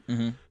for.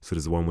 So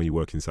there's the one where you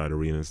work inside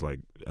arenas like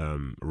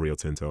Rio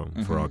Tinto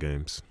for our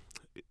games.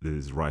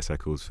 There's Rice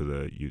Eccles for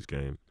the youth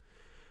game.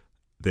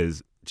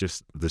 There's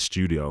just the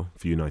studio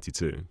for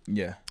U92.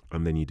 Yeah.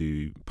 And then you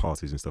do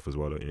parties and stuff as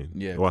well, don't you?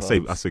 Yeah. Well,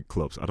 clubs. I say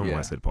clubs. I don't know why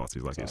I Yeah. said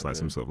parties. Like It's it's all like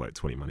some good. sort of like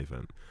 20-man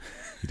event.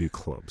 You do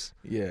clubs.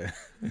 Yeah.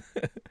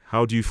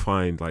 How do you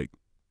find like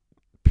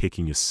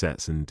picking your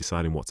sets and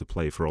deciding what to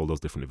play for all those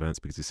different events?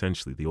 Because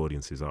essentially the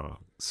audiences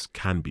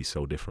can be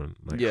so different.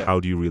 Like Yeah. how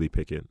do you really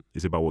pick it?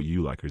 Is it about what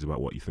you like, or is it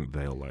about what you think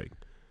they'll like?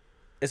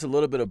 It's a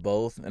little bit of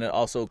both, and it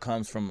also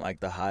comes from like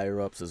the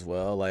higher ups as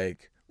well.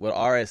 Like with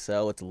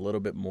RSL, it's a little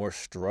bit more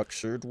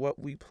structured what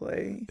we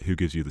play. Who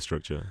gives you the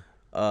structure?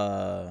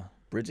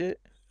 Bridget,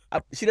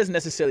 she doesn't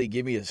necessarily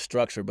give me a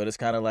structure, but it's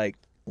kind of like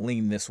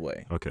lean this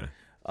way. Okay.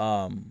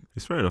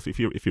 It's fair enough. If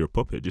you're a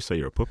puppet, just say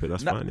you're a puppet.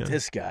 That's Not fine. Yeah.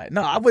 this guy.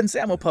 No, I wouldn't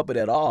say I'm a puppet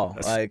at all.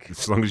 Like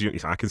As long as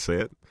I can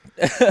say it.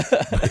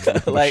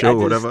 like Sure,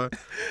 whatever.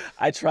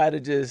 I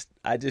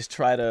just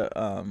try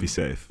to Be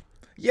safe.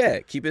 yeah,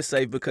 keep it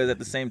safe, because at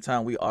the same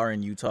time we are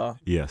in Utah.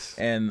 Yes.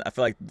 And I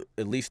feel like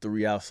at least the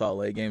Real Salt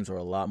Lake games are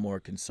a lot more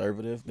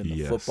conservative than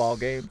the football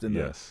games, than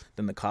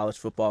the college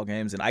football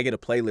games. And I get a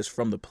playlist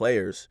from the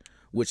players,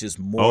 which is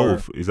more.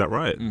 Oh, is that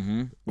right?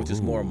 Which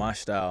is more my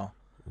style,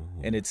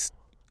 and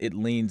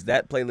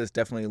that playlist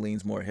definitely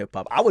leans more hip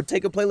hop. I would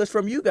take a playlist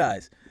from you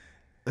guys.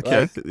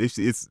 Okay, Like,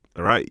 it's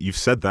all right. You've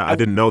said that. I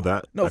didn't know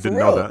that. No, I for didn't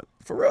real. know that.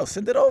 For real,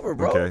 send it over,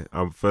 bro. Okay.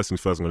 First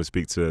things first, I'm going to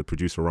speak to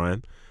producer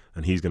Ryan,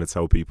 and he's going to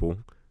tell people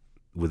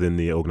within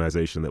the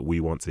organization that we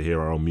want to hear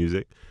our own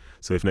music.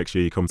 So if next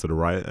year you come to the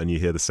Riot and you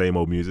hear the same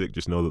old music,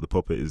 just know that the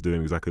puppet is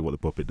doing exactly what the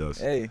puppet does.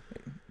 Hey,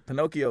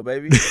 Pinocchio,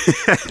 baby.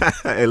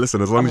 Hey,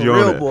 listen, as long as I'm a you're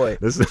real on it. boy.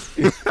 Listen.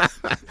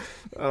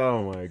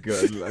 Oh my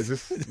god!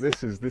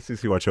 This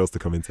is who I chose to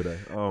come in today.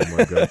 Oh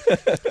my god!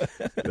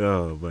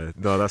 Oh man,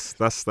 no,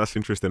 that's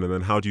interesting. And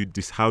then how do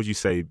you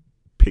say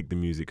pick the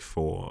music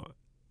for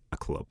a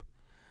club?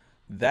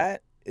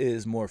 That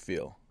is more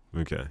feel.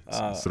 Okay,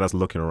 so that's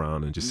looking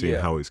around and just seeing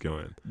how it's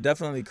going.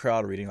 Definitely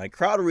crowd reading. Like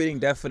crowd reading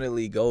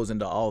definitely goes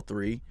into all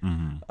 3,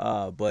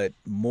 but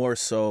more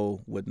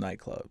so with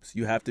nightclubs.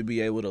 You have to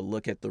be able to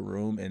look at the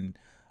room and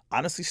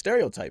honestly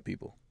stereotype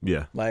people.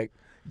 Yeah. Like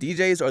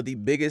DJs are the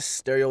biggest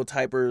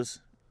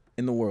stereotypers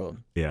in the world.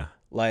 Yeah.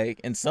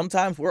 Like, and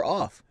sometimes we're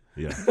off.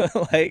 Yeah.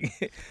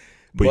 Like,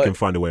 but you can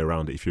find a way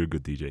around it. If you're a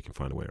good DJ, you can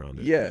find a way around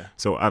it. Yeah.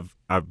 So I've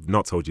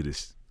not told you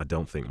this, I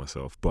don't think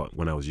myself, but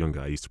when I was younger,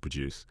 I used to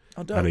produce.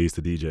 Oh, dope. And I used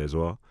to DJ as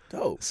well.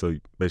 Dope. So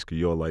basically,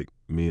 you're like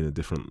me in a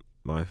different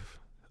life.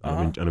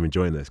 And I'm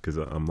enjoying this because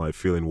I'm like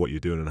feeling what you're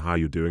doing and how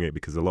you're doing it,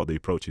 because a lot of the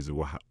approaches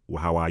are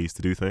how I used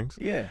to do things.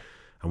 Yeah.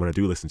 And when I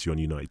do listen to you on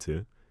United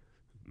too,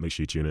 make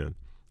sure you tune in.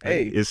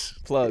 Hey, it's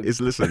plug.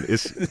 It's listen.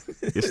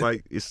 It's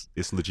like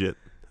it's legit,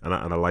 and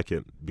I like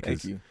it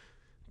because Thank you.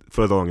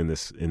 further along in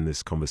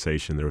this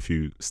conversation, there are a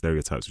few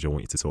stereotypes which I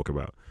want you to talk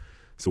about.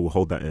 So we'll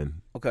hold that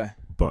in. Okay.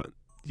 But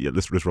yeah,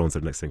 let's roll on to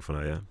the next thing for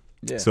now. Yeah.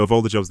 Yeah. So of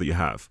all the jobs that you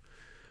have,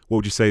 what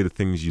would you say the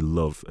things you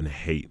love and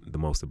hate the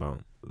most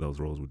about those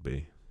roles would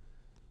be?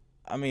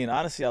 I mean,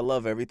 honestly, I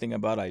love everything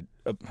about what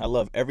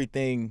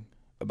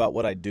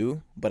I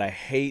do, but I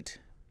hate.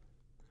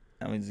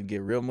 I mean, to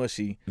get real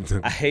mushy,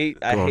 I hate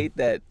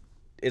that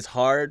it's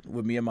hard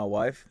with me and my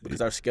wife because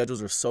our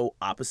schedules are so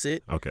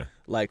opposite. Okay.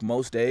 Like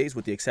most days,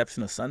 with the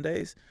exception of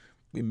Sundays,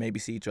 we maybe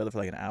see each other for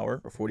like an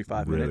hour or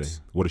 45 Really?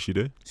 minutes. What does she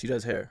do? She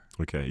does hair.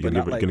 Okay. You But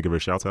gonna not give her a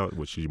shout out?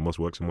 What, she must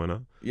work somewhere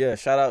now? Yeah,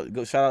 shout out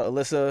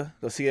Alyssa.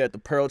 Go see her at the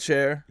Pearl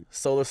Chair,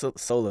 Solar Go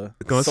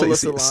on, Solar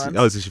Salon.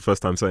 Oh, is this your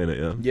first time saying it?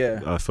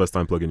 Yeah. Yeah. First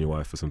time plugging your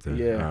wife or something.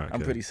 Yeah, Ah, okay.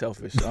 I'm pretty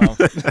selfish.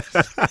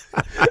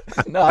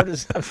 No, I'm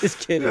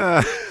just kidding.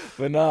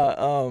 But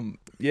no,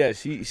 yeah,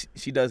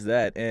 she does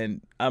that, and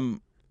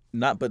I'm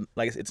not, but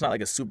like it's not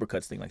like a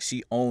Supercuts thing. Like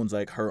she owns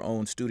like her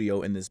own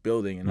studio in this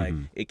building, and like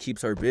it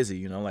keeps her busy.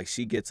 You know, like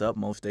she gets up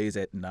most days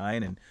at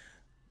 9 and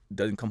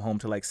doesn't come home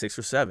till like 6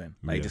 or 7.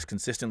 Like just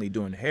consistently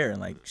doing hair,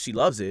 and like she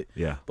loves it.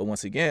 Yeah. But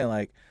once again,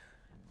 like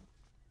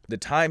the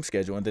time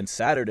schedule, and then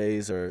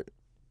Saturdays are.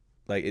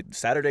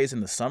 Saturdays in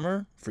the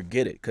summer,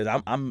 forget it, because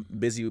I'm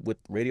busy with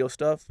radio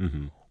stuff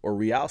or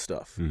Real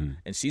stuff,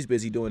 and she's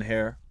busy doing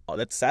hair.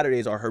 That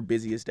Saturdays are her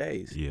busiest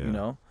days. Yeah. You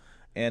know,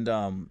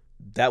 and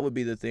that would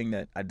be the thing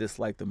that I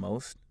dislike the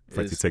most. In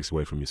fact, it takes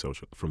away from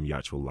your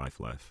actual life.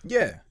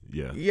 Yeah.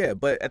 Yeah. Yeah,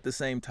 but at the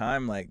same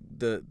time, like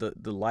the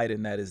light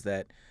in that is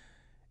that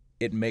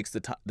it makes the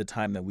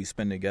time that we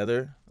spend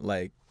together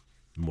like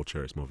more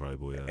cherished, more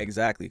valuable. Yeah.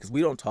 Exactly, because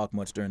we don't talk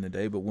much during the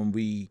day, but when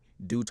we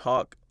do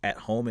talk at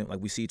home and like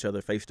we see each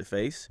other face to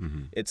face,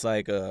 it's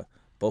like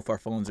both our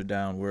phones are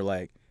down. We're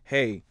like,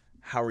 hey,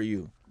 how are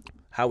you?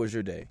 How was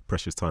your day?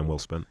 Precious time well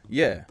spent.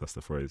 Yeah. That's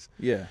the phrase.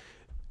 Yeah.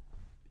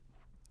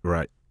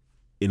 Right.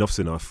 Enough's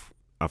enough.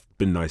 I've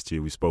been nice to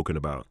you. We've spoken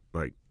about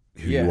like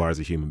who you are as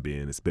a human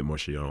being. It's a bit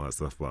mushy and all that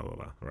stuff, blah, blah,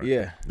 blah. Right.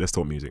 Yeah. Let's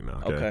talk music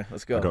now. Okay,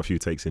 let's go. I've got a few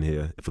takes in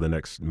here for the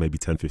next maybe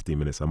 10, 15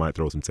 minutes. I might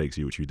throw some takes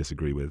you which you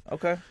disagree with.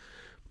 Okay.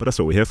 But that's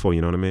what we're here for,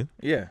 you know what I mean?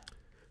 Yeah.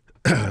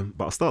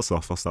 But I'll start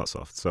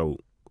soft. So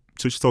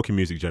just talking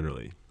music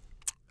generally,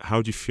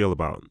 how do you feel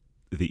about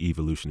the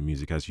evolution of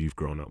music as you've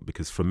grown up?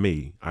 Because for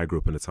me, I grew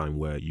up in a time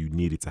where you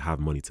needed to have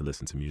money to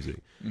listen to music.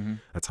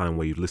 A time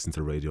where you'd listen to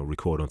the radio,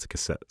 record onto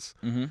cassettes.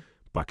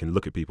 But I can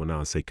look at people now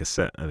and say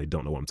cassette and they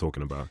don't know what I'm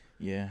talking about.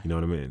 Yeah. You know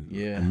what I mean?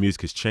 Yeah. And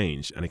music has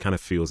changed, and it kind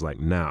of feels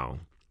like now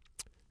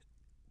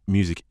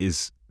music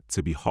is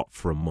to be hot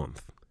for a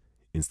month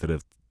instead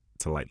of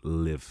to like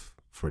live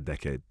for a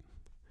decade.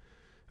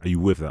 Are you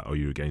with that or are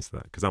you against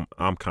that? Because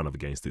I'm kind of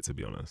against it, to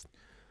be honest.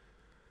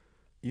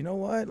 You know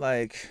what?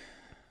 Like,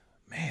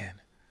 man,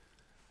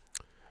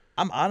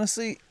 I'm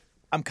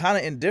kind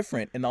of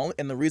indifferent.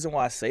 And the reason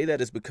why I say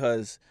that is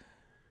because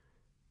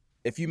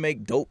if you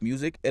make dope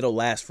music, it'll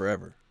last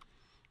forever.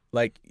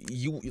 Like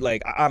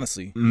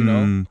honestly, you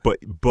know.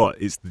 But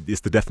it's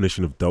the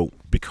definition of dope,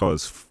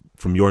 because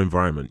from your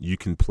environment, you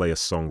can play a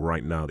song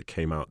right now that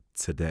came out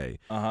today,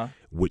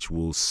 which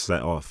will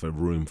set off a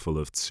room full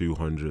of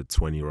 200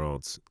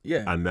 20-year-olds.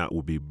 Yeah. And that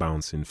will be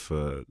bouncing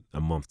for a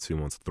month, 2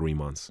 months, 3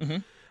 months.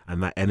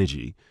 And that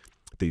energy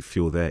that you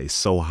feel there is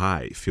so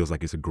high, it feels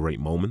like it's a great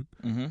moment.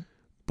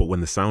 But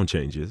when the sound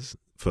changes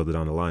further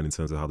down the line in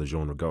terms of how the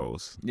genre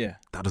goes,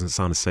 that doesn't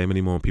sound the same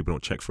anymore, and people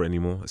don't check for it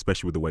anymore,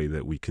 especially with the way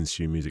that we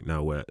consume music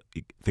now, where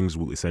things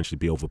will essentially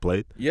be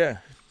overplayed. Yeah.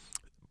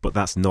 But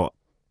that's not,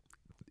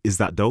 is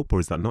that dope or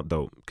is that not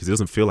dope? Because it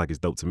doesn't feel like it's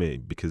dope to me,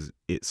 because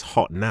it's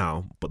hot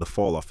now, but the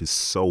fall off is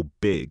so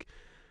big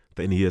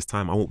that in a year's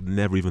time, I won't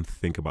never even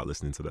think about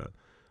listening to that.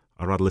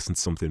 I'd rather listen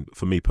to something,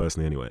 for me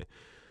personally anyway,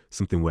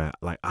 something where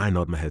like I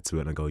nod my head to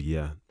it and I go,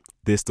 yeah,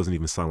 this doesn't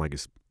even sound like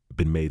it's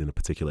been made in a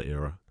particular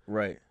era.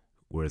 Right.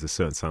 Whereas there's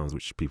certain sounds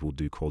which people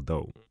do call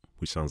dope,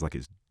 which sounds like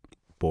it's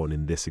born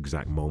in this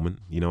exact moment.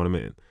 You know what I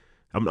mean?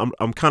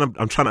 I'm trying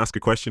to ask a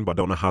question, but I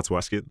don't know how to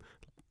ask it.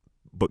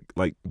 But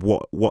like,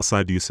 what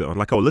side do you sit on?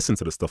 Like, I'll listen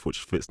to the stuff which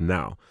fits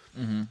now,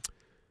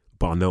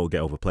 but I know it'll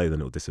get overplayed and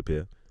it'll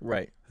disappear.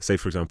 Right. Say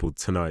for example,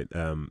 tonight,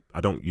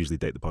 I don't usually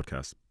date the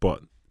podcast,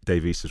 but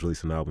Dave East has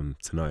released an album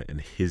tonight,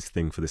 and his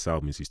thing for this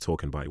album is he's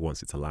talking about he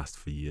wants it to last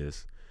for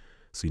years.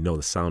 So you know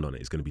the sound on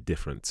it is going to be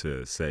different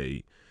to,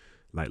 say,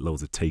 like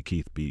loads of Tay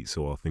Keith beats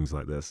or things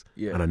like this.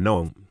 Yeah. And I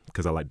know,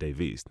 because I like Dave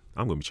East,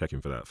 I'm going to be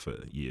checking for that for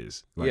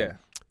years. Like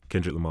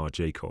Kendrick Lamar,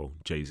 J. Cole,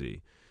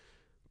 Jay-Z,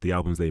 the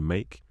albums they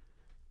make,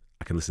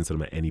 I can listen to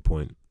them at any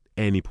point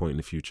in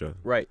the future.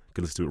 Right. I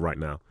can listen to it right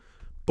now.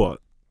 But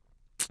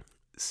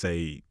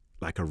say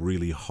like a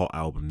really hot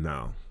album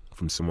now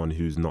from someone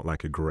who's not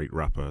like a great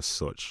rapper as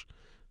such,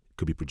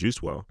 could be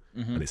produced well,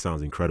 and it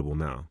sounds incredible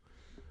now.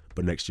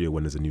 But next year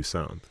when there's a new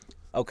sound.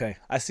 Okay,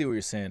 I see what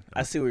you're saying.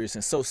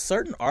 So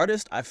certain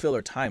artists I feel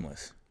are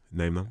timeless.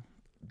 Name them.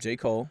 J.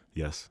 Cole.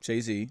 Yes.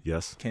 Jay-Z.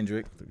 Yes.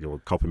 Kendrick. You'll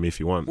copy me if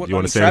you want. What, do you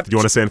want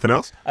to say anything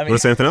else? I mean, you want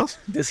to say anything else?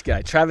 This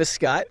guy, Travis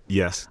Scott.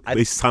 Yes.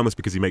 He's timeless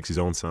because he makes his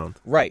own sound.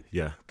 Right.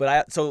 Yeah.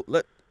 But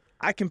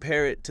I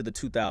compare it to the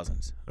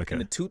 2000s. Okay. In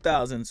the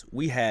 2000s,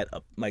 we had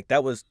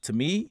that was, to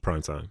me,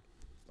 prime time.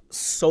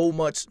 So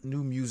much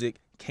new music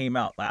came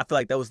out. Like, I feel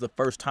like that was the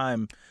first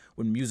time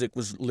when music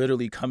was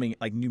literally coming,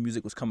 like new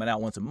music was coming out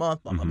once a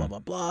month, blah, blah, blah, blah,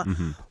 blah.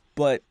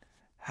 But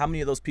how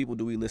many of those people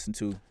do we listen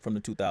to from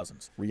the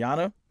 2000s?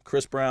 Rihanna,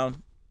 Chris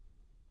Brown,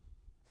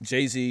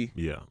 Jay-Z.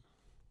 Yeah.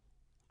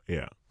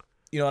 Yeah.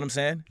 You know what I'm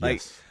saying? Like,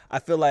 yes. I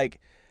feel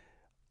like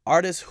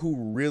artists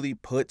who really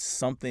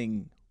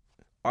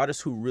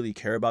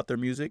care about their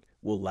music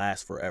will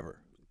last forever.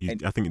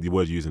 I think the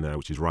word you're using there,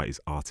 which is right,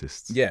 is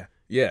artists. Yeah.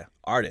 Yeah.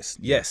 Artists.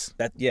 Yes.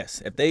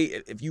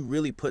 If you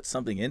really put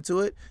something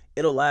into it,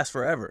 it'll last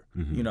forever.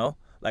 You know?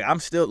 Like, I'm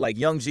still, like,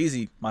 Young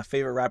Jeezy, my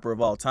favorite rapper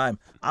of all time,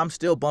 I'm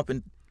still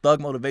bumping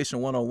Thug Motivation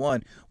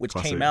 101, which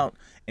classic. Came out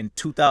in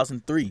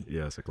 2003.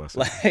 Yeah, it's a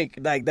classic.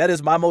 Like that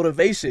is my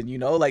motivation, you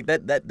know? Like,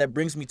 that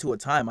brings me to a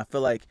time. I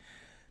feel like,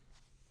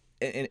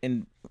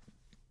 and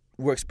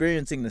we're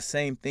experiencing the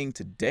same thing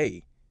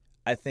today.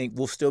 I think we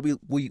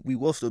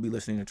will still be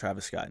listening to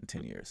Travis Scott in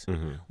 10 years.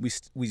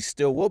 We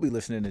still will be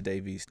listening to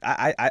Dave East.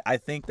 I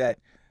think that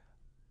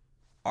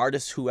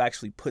artists who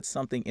actually put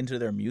something into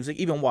their music,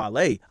 even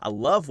Wale, I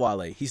love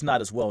Wale. He's not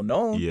as well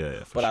known,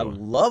 but sure. I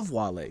love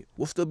Wale.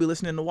 We'll still be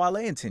listening to Wale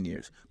in 10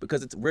 years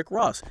because it's Rick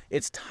Ross.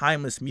 It's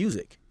timeless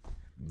music.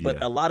 But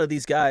Yeah. a lot of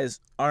these guys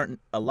aren't.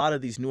 A lot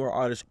of these newer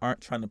artists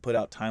aren't trying to put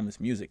out timeless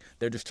music.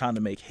 They're just trying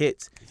to make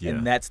hits, Yeah.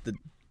 and that's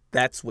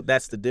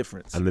the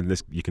difference. And then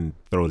you can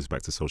throw this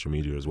back to social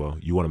media as well.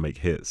 You want to make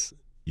hits,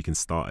 you can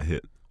start a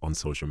hit on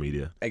social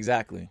media.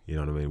 Exactly. You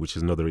know what I mean? Which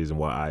is another reason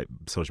why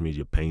social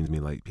media pains me.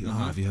 Like, oh,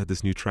 have you heard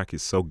this new track?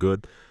 It's so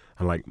good.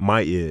 And like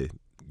my ear,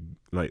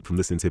 like from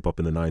listening to hip hop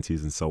in the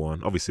 90s and so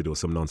on, obviously there was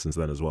some nonsense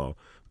then as well.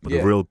 But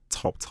the real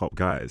top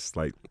guys,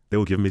 like they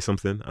will give me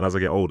something. And as I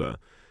get older,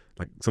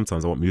 like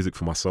sometimes I want music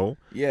for my soul.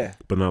 Yeah.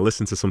 But then I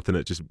listen to something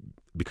that just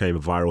became a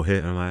viral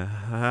hit and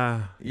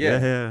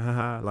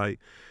I'm like,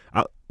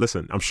 like,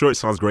 listen, I'm sure it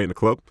sounds great in the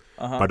club,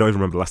 but I don't even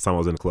remember the last time I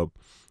was in the club.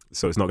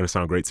 So it's not going to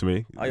sound great to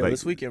me. Oh, yo,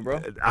 this weekend, bro.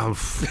 I'm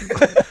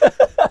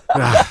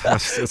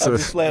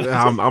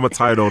a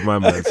tired old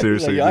man.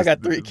 Seriously, like, I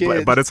got 3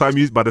 kids. By the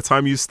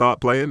time you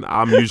start playing,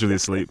 I'm usually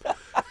asleep.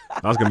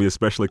 That's gonna be a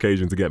special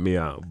occasion to get me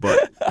out.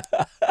 But you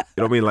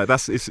know what I mean? Like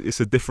it's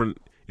a different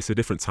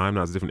time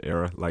now. It's a different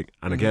era. Like,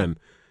 and again,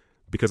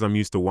 because I'm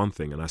used to one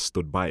thing and I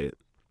stood by it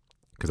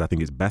because I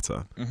think it's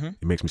better.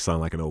 It makes me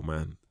sound like an old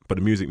man. But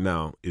the music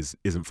now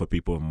isn't for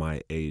people of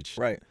my age.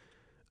 Right.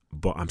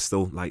 But I'm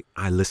still like,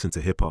 I listen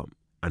to hip hop,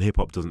 and hip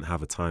hop doesn't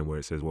have a time where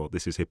it says, well,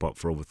 this is hip hop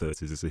for over 30s,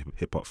 this is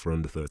hip hop for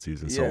under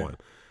 30s, and so on.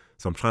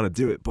 So I'm trying to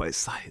do it, but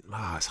it's like,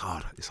 it's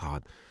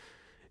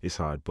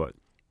hard. But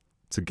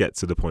to get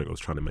to the point I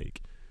was trying to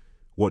make,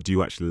 what do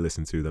you actually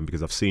listen to then?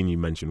 Because I've seen you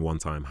mention one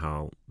time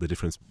how the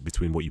difference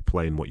between what you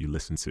play and what you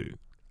listen to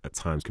at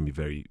times can be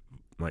very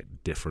like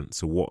different.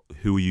 So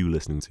who are you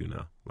listening to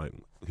now? Like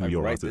who like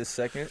you're right this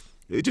second?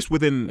 Just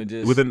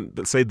within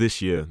let's say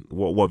this year,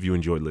 what have you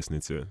enjoyed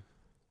listening to?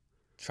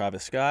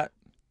 Travis Scott,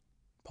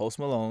 Post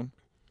Malone,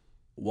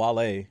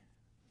 Wale.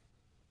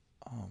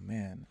 Oh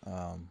man,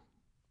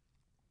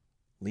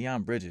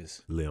 Leon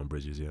Bridges. Leon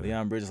Bridges, yeah.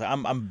 Leon Bridges.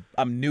 I'm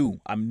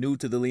new. I'm new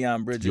to the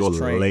Leon Bridges You're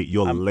train. late.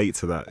 You're late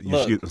to that.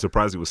 I'm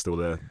surprised it was still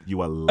there. You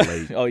are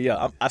late. Oh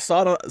yeah, I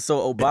saw it.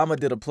 So Obama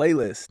did a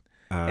playlist,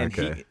 and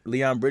okay.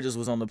 Leon Bridges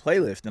was on the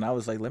playlist, and I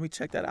was like, let me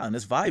check that out. And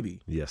it's vibey.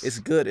 Yes. It's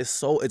good.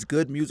 It's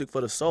good music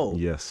for the soul.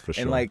 Yes, for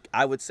sure. And like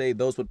I would say,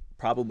 those would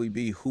probably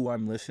be who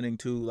I'm listening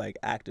to like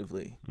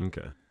actively.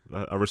 Okay,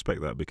 I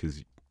respect that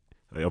because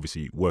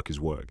obviously work is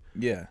work.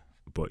 Yeah.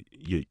 But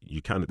you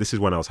kind of, this is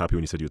when I was happy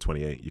when you said you were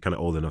 28. You're kind of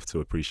old enough to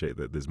appreciate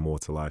that there's more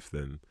to life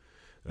than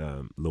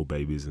little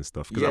babies and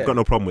stuff. Because I've got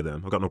no problem with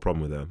them. But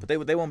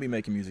they won't be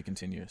making music in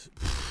 10 years.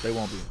 They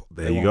won't be.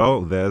 There you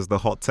go. There's the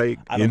hot take.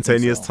 In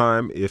 10 years'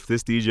 time, if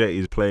this DJ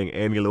is playing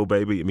any Lil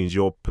Baby, it means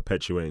you're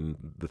perpetuating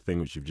the thing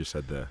which you've just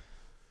said there.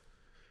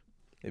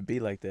 It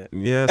be like that.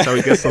 Yeah, that's how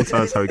it gets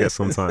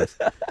sometimes.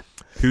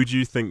 Who do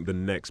you think the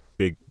next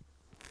big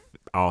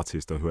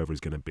artist or whoever is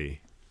going to be?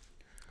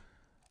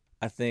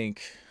 I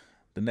think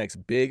the next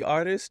big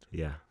artist?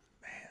 Yeah.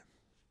 Man.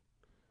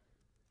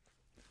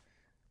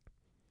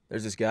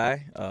 There's this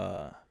guy,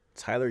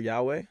 Tyler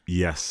Yahweh.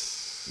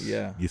 Yes.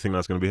 Yeah. You think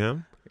that's going to be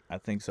him? I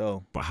think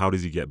so. But how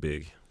does he get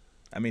big?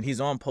 I mean,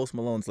 he's on Post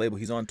Malone's label.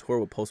 He's on tour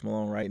with Post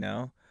Malone right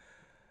now.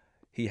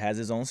 He has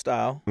his own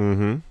style.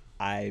 Mm-hmm.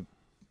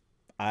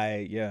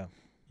 Yeah.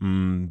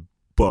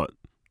 But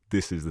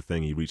this is the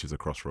thing. He reaches a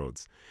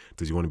crossroads.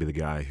 Does he want to be the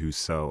guy who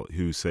sells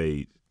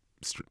 200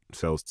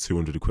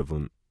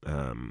 equivalent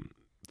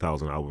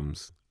 1,000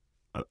 albums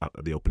at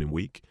the opening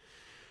week?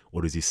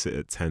 Or does he sit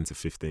at 10 to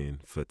 15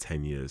 for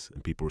 10 years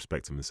and people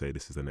respect him and say,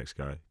 this is the next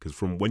guy? Because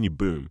from when you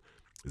boom,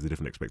 there's a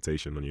different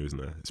expectation on you, isn't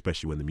there?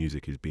 Especially when the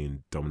music is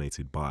being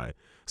dominated by,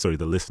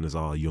 the listeners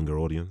are a younger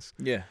audience.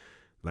 Yeah.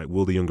 Like,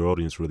 will the younger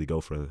audience really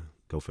go for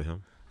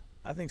him?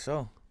 I think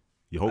so.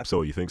 You hope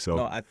so? You think so?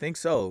 No, I think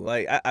so.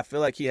 Like, I feel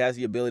like he has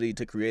the ability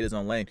to create his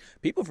own lane.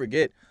 People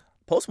forget,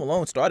 Post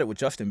Malone started with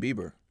Justin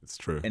Bieber. It's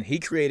true. And he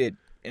created,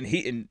 and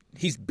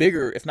he's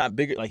bigger, if not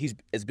bigger, like he's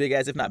as big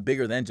as, if not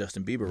bigger than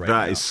Justin Bieber right now.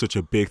 That is such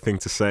a big thing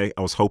to say.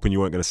 I was hoping you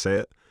weren't going to say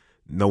it.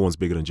 No one's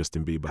bigger than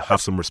Justin Bieber.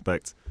 Have some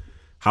respect.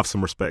 Have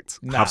some respect.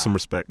 Nah. Have some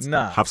respect.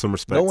 Nah. Have some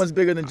respect. No one's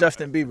bigger than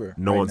Justin Bieber.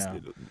 No right one's. now.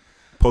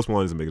 Post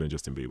Malone isn't bigger than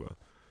Justin Bieber.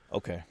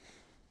 Okay.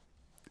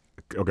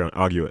 Okay,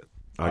 argue it.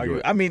 Argue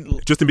it. I mean,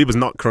 Justin Bieber's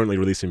not currently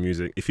releasing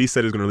music. If he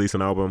said he's going to release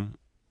an album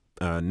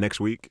next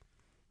week,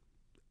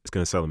 it's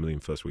going to sell 1 million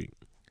first week.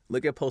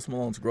 look at Post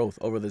Malone's growth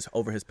over his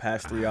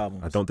past 3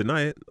 albums. I don't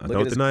deny it. I Look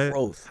don't at his deny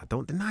growth. it. I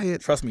don't deny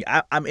it. Trust me,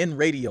 I'm in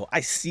radio.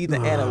 I see the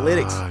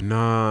analytics.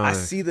 Nah. I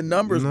see the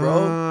numbers,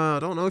 bro. I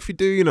don't know if you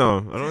do, you know.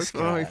 I don't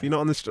know if you're not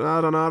on this.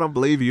 I don't know. I don't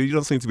believe you. You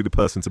don't seem to be the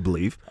person to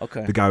believe.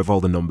 Okay. The guy with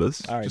all the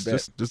numbers. All right,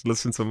 just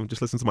listen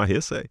to my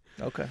hearsay.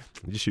 Okay.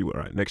 Just shoot it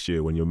right. Next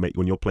year when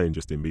you're playing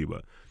Justin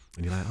Bieber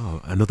and you're like,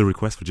 oh, another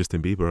request for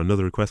Justin Bieber,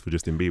 another request for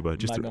Justin Bieber.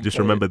 Just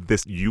remember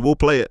this. You will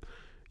play it.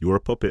 You are a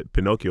puppet,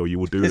 Pinocchio. You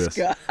will do this.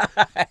 Guy.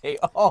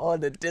 Oh,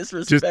 the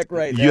disrespect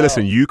right now. You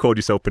listen. You called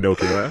yourself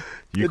Pinocchio, right?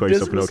 You called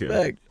yourself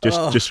Pinocchio.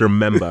 Just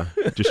remember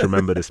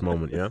this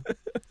moment, yeah.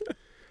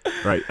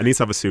 Right. I need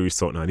to have a serious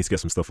talk now. I need to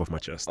get some stuff off my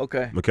chest.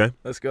 Okay. Okay.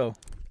 Let's go.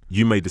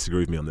 You may disagree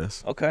with me on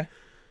this. Okay.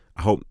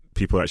 I hope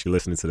people are actually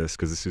listening to this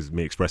because this is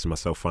me expressing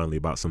myself finally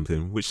about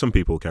something which some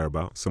people care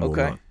about, some will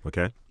not.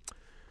 Okay.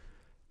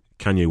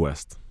 Kanye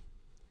West.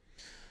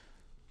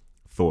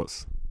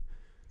 Thoughts?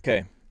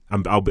 Okay.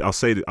 I'll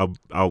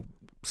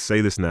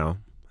say this now.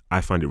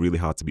 I find it really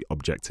hard to be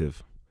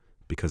objective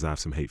because I have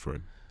some hate for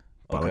him.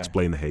 But I'll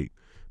explain the hate,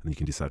 and you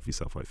can decide for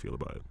yourself how you feel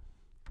about it.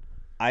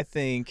 I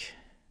think,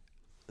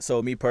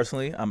 so me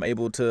personally, I'm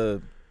able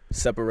to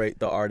separate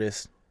the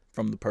artist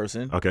from the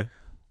person. Okay.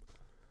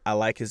 I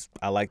like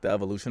the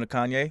evolution of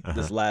Kanye.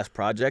 This last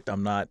project,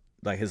 I'm not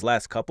like his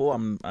last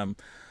couple.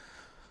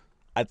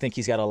 I think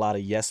he's got a lot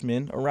of yes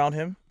men around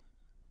him,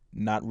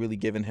 not really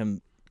giving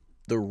him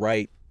the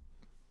right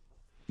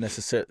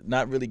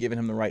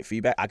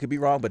feedback. I could be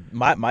wrong, but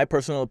my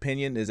personal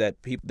opinion is that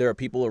there are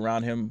people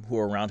around him who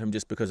are around him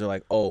just because they're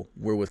like, oh,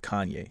 we're with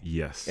Kanye.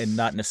 Yes. And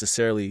not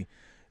necessarily,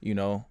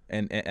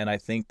 and I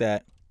think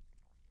that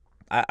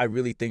I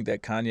really think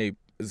that Kanye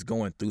is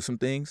going through some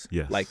things,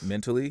 like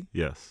mentally.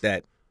 Yes.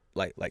 That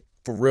like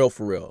for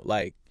real.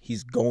 Like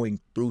he's going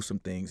through some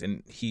things,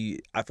 and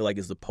I feel like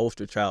is the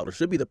poster child, or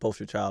should be the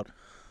poster child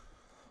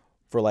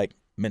for like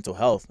mental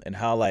health, and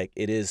how like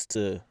it is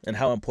and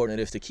how important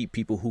it is to keep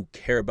people who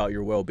care about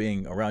your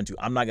well-being around you.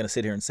 I'm not gonna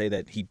sit here and say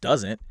that he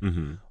doesn't,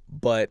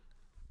 but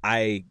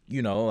I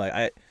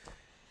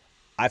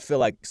feel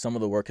like some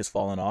of the work has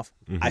fallen off.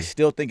 I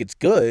still think it's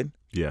good,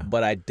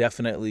 but I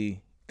definitely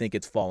think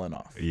it's fallen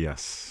off.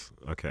 Yes.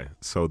 Okay.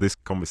 So this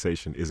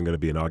conversation isn't going to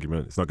be an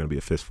argument. It's not going to be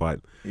a fist fight.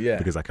 Yeah.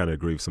 Because I kind of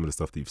agree with some of the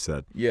stuff that you've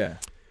said. Yeah.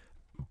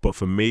 But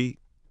for me,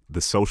 the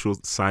social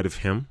side of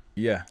him,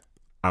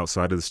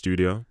 outside of the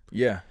studio,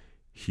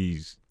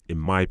 he's, in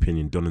my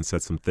opinion, done and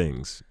said some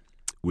things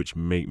which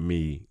make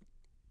me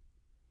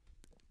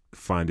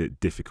find it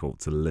difficult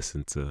to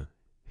listen to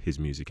his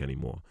music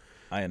anymore.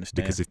 I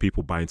understand. Because if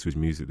people buy into his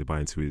music, they buy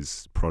into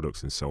his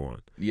products and so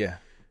on. Yeah.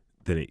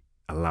 Then it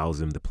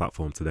allows him the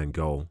platform to then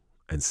go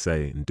and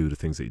say and do the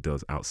things that he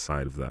does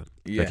outside of that.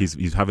 Yeah. Like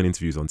he's having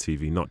interviews on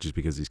TV, not just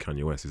because he's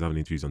Kanye West. He's having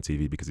interviews on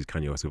TV because he's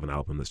Kanye West with an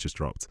album that's just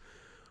dropped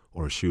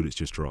or a shoe that's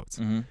just dropped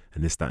and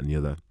this, that, and the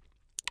other.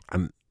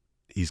 And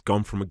he's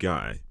gone from a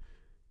guy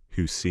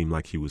who seemed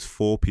like he was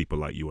for people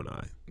like you and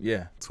I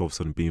to all of a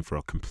sudden being for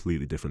a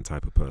completely different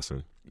type of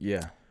person.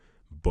 Yeah.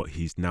 But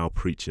he's now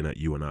preaching at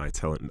you and I,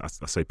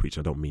 I say preaching,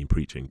 I don't mean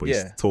preaching, but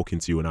he's talking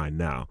to you and I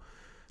now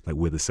like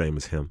we're the same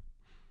as him.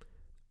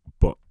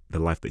 But the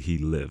life that he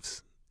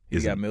lives,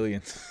 he's got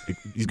millions.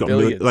 He's got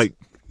millions. Like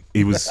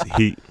he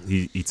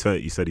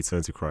said he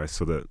turned to Christ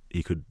so that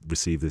he could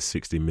receive this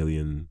 $60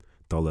 million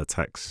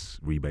tax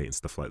rebate and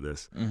stuff like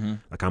this.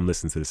 Like I'm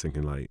listening to this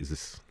thinking like, is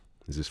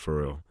this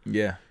for real?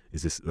 Yeah.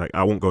 Is this like,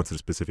 I won't go into the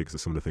specifics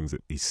of some of the things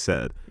that he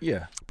said.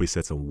 Yeah. But he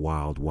said some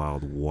wild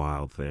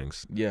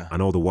things. Yeah.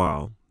 And all the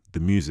while,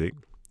 the music,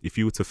 if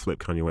you were to flip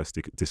Kanye West's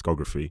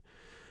discography,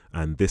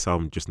 and this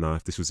album just now,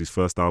 if this was his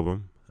first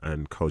album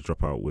and College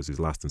Dropout was his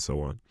last and so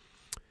on,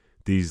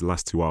 these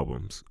last two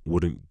albums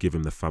wouldn't give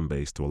him the fan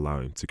base to allow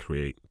him to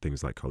create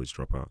things like College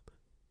Dropout,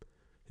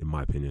 in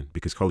my opinion,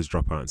 because College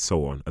Dropout and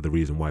so on are the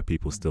reason why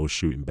people still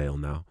shooting bail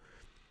now.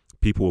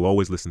 People will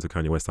always listen to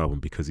Kanye West's album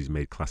because he's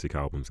made classic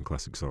albums and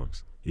classic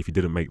songs. If he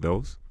didn't make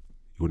those,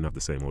 he wouldn't have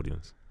the same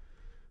audience.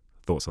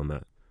 Thoughts on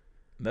that?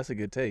 That's a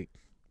good take.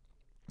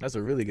 That's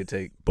a really good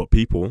take. But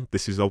people,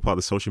 this is all part of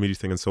the social media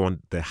thing and so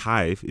on. Their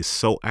hive is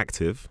so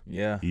active.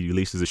 Yeah. He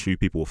releases a shoe,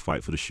 people will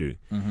fight for the shoe.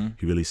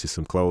 He releases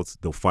some clothes,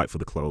 they'll fight for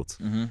the clothes.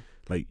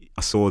 Like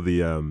I saw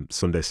the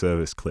Sunday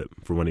service clip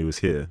from when he was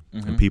here,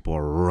 and people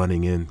are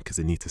running in because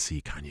they need to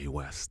see Kanye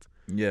West.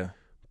 Yeah.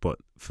 But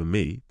for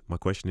me, my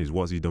question is,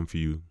 what has he done for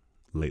you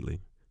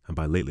lately? And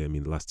by lately, I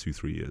mean the last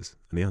 2-3 years.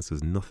 And the answer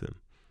is nothing.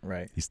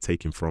 Right. He's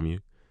taken from you,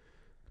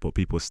 but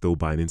people are still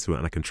buying into it.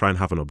 And I can try and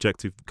have an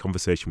objective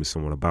conversation with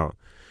someone about,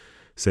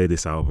 say,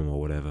 this album or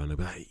whatever, and they'll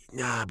be like,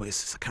 nah, but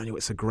it's Kanye,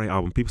 it's a great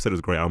album. People said it was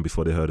a great album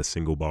before they heard a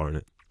single bar in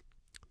it.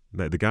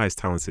 The guy is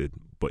talented,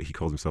 but he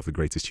calls himself the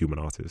greatest human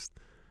artist.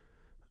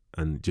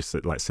 And just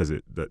like says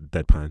it, that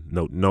deadpan,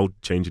 no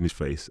change in his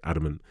face,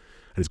 adamant.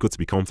 And it's good to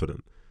be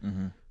confident.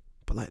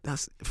 But like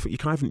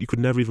you could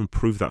never even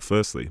prove that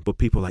firstly. But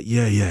people are like,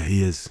 yeah,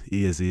 he is.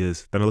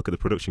 Then I look at the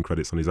production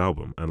credits on his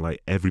album, and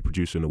like every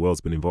producer in the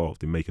world's been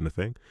involved in making the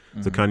thing.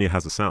 So Kanye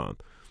has a sound,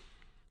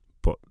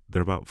 but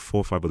there are about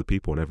 4 or 5 other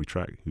people on every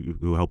track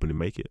who are helping him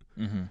make it.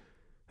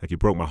 Like it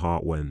broke my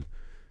heart when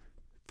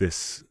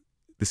this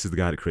is the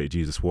guy that created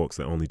Jesus Walks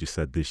that only just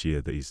said this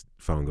year that he's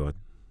found God.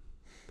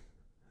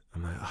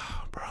 I'm like,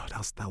 oh, bro,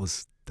 that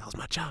was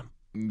my jam.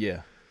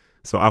 Yeah.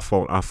 So I've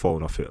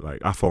fallen off it.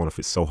 Like I've fallen off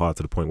it so hard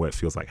to the point where it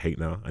feels like hate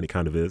now, and it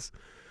kind of is.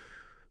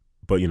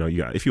 But you know,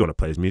 if you want to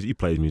play his music, you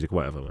play his music,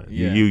 whatever, man.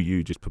 Yeah.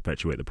 You just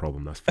perpetuate the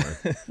problem. That's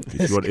fine.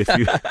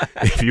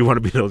 if you want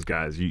to be those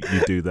guys, you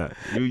do that.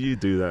 You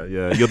do that.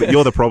 Yeah,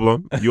 you're the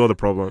problem. You're the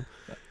problem.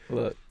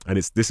 Look. And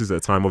this is a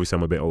time. Obviously,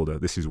 I'm a bit older.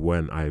 This is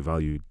when I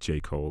valued J.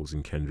 Cole's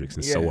and Kendrick's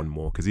and so on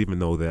more, because even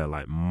though they're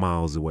like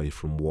miles away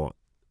from what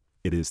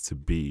it is to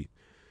be,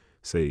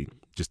 say,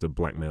 just a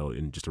black male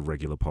in just a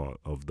regular part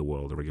of the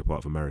world, a regular part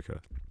of America,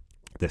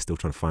 they're still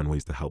trying to find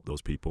ways to help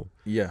those people.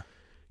 Yeah.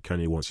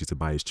 Kanye wants you to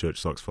buy his church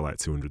socks for like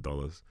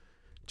 $200.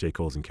 J.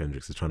 Cole's and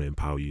Kendrick's are trying to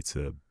empower you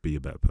to be a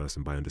better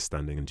person by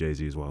understanding, and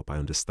Jay-Z as well, by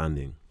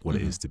understanding what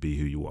it is to be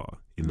who you are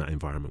in that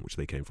environment which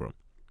they came from.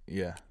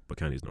 Yeah. But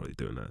Kanye's not really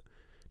doing that.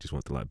 Just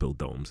wants to like build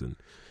domes and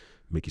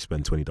make you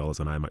spend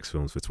 $20 on IMAX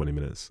films for 20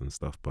 minutes and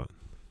stuff. But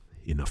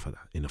enough of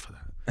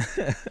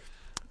that.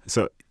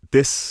 So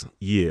this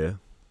year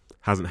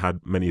hasn't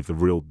had many of the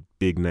real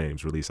big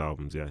names release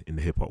albums, in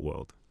the hip hop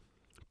world.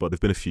 But there've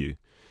been a few.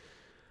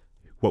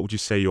 What would you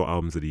say your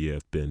albums of the year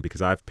have been?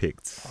 Because I've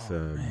picked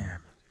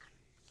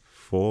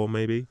 4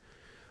 maybe.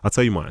 I'll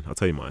tell you mine.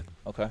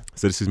 Okay.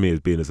 So this is me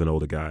as an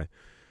older guy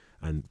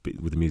and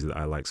with the music that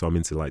I like. So I'm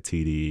into like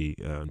TDE,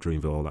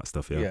 Dreamville, all that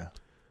stuff, yeah?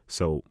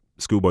 So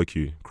Schoolboy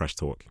Q, Crash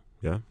Talk,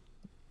 yeah?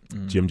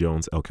 Jim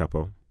Jones, El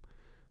Capo.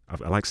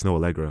 I like Snow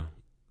Allegra,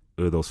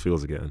 Those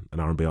Feels Again, an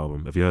R&B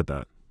album. Have you heard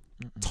that?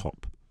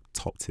 Top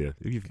tier.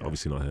 You've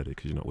obviously not heard it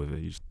because you're not with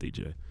it. You just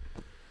DJ.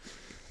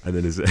 And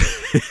then there's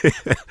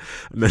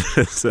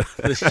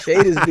the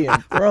shade is being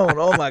thrown.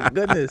 Oh my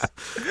goodness.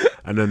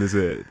 And then there's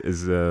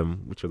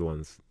which are the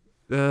ones?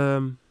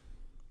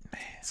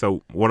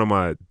 So one of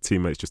my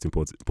teammates, Justin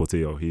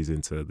Portillo, he's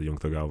into the Young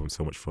Thug album.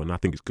 So much fun. I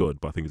think it's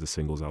good, but I think it's a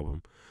singles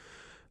album.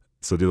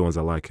 So the other ones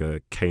I like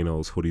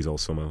Kano's Hoodies All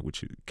Summer,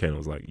 which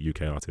Kano's like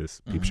UK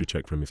artist. People should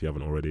check for him if you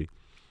haven't already.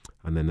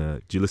 And then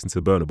do you listen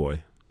to Burna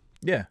Boy?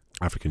 Yeah.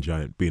 African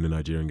Giant, being a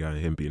Nigerian guy,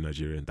 him being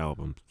Nigerian, that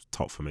album's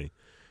top for me.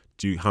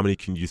 How many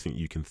can you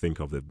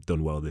think of that have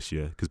done well this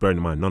year? Because bearing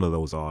in mind, none of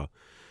those are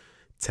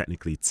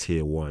technically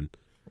tier 1.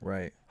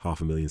 Right.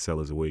 500,000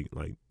 sellers a week.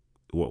 Like,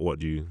 what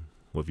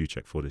have you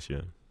checked for this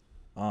year?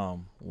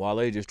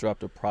 Wale just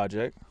dropped a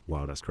project.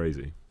 Wow, that's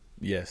crazy.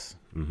 Yes.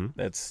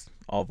 That's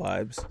all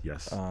vibes.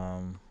 Yes.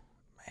 Man.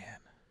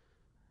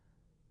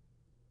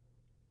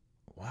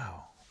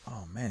 Wow.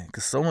 Oh man,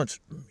 because so much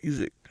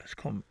music has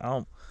come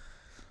out.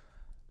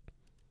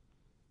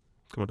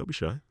 Come on, don't be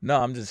shy.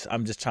 No, I'm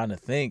just trying to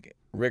think.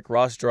 Rick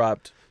Ross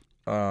dropped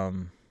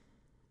Port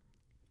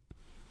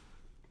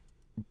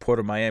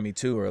of Miami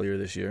 2 earlier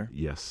this year.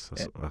 Yes,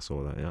 I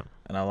saw that, yeah.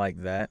 And I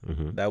like that.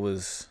 That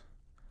was,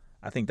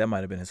 I think that might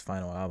have been his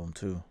final album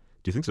too.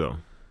 Do you think so?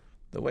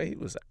 The way he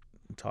was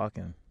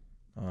talking.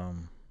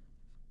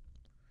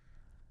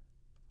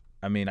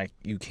 I mean,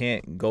 you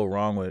can't go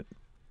wrong with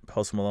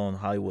Post Malone,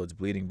 Hollywood's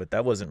Bleeding, but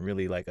that wasn't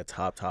really like a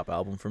top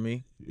album for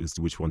me.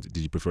 Which one did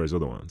you prefer his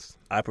other ones?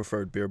 I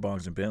preferred Beer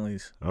Bongs and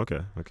Bentleys. Okay.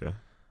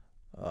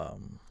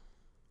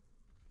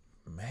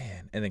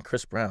 Man, and then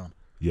Chris Brown.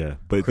 Yeah,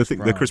 but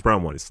the Chris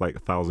Brown one, it's like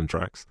 1,000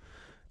 tracks.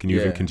 Can you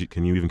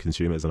even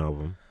consume it as an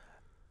album?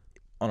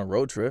 On a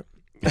road trip.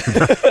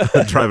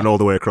 Driving all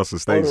the way across the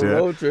states, On a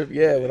road trip,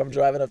 yeah. When I'm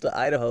driving up to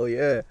Idaho,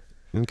 yeah.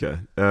 Okay.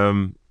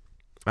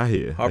 I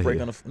hear. Heartbreak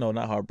not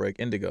Heartbreak,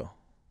 Indigo.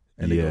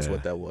 Indigo's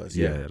what that was.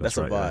 Yeah, that's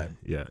right, a vibe.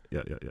 Yeah.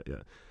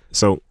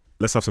 So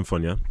let's have some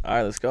fun, yeah? All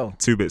right, let's go.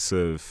 2 bits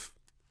of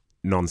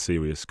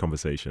non-serious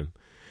conversation.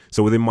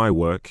 So within my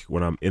work,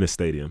 when I'm in a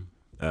stadium,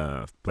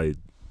 I've played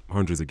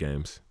hundreds of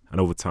games, and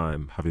over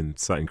time, having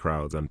sat in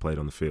crowds and played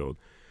on the field,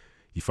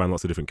 you find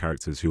lots of different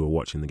characters who are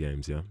watching the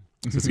games, yeah?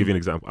 So to give you an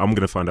example, I'm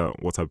going to find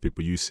out what type of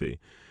people you see.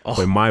 But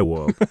in my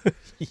world,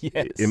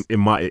 yes.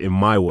 in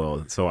my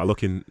world, so I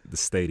look in the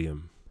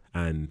stadium,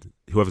 and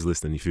whoever's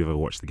listening, if you've ever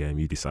watched the game,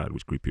 you decide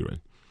which group you're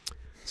in.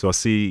 So I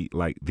see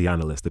like the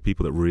analysts, the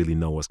people that really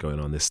know what's going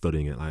on. They're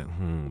studying it like,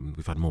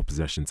 we've had more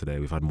possession today,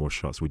 we've had more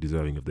shots, we're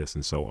deserving of this,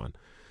 and so on.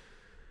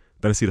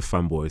 Then I see the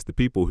fanboys, the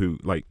people who,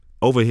 like,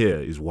 over here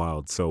is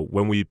wild. So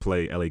when we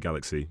play LA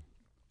Galaxy,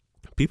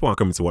 people aren't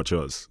coming to watch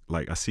us.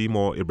 Like, I see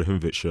more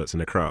Ibrahimovic shirts in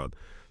the crowd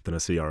than I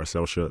see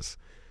RSL shirts.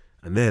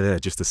 And they're there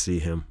just to see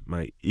him.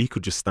 Like, he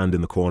could just stand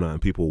in the corner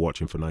and people watch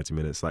him for 90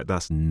 minutes. Like,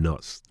 that's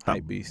nuts.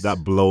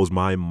 That blows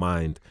my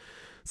mind.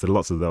 So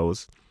lots of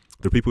those.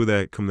 The people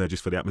there come there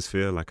just for the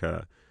atmosphere. Like,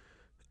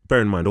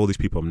 bear in mind, all these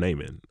people I'm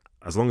naming,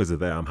 as long as they're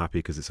there, I'm happy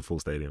because it's a full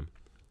stadium.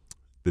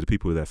 The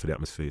people who are there for the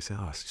atmosphere, you say,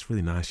 it's just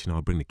really nice,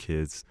 I'll bring the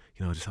kids,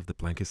 just have the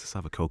blankets, let's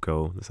have a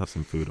cocoa, let's have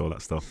some food, all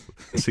that stuff.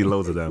 I see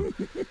loads of them.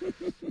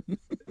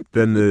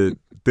 Then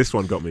this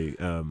one got me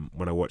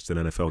when I watched an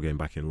NFL game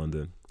back in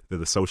London. They're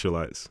the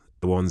socialites,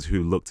 the ones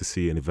who look to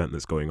see an event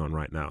that's going on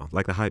right now.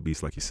 Like the hype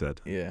beast, like you said.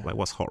 Yeah. Like,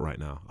 what's hot right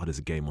now? Oh, there's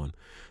a game on.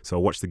 So I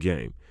watched the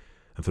game,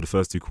 and for the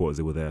first 2 quarters,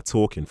 they were there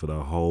talking for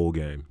the whole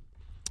game.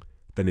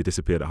 Then they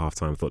disappeared at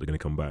halftime, thought they were going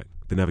to come back.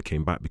 They never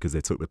came back because they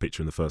took the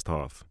picture in the first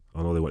half.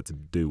 And all they wanted to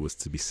do was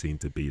to be seen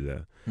to be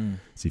there.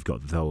 So you've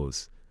got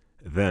those.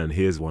 Then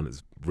here's one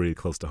that's really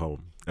close to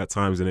home. At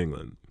times in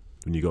England,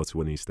 when you go to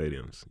one of these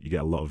stadiums, you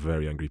get a lot of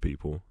very angry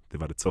people. They've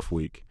had a tough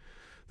week.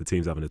 The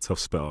team's having a tough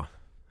spell.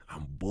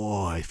 And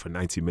boy, for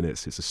 90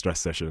 minutes, it's a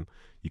stress session.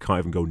 You can't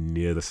even go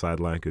near the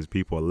sideline because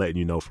people are letting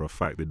you know for a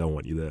fact they don't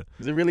want you there.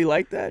 Is it really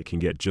like that? It can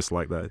get just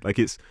like that. Like,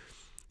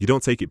 you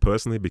don't take it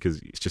personally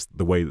because it's just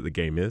the way that the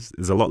game is.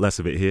 There's a lot less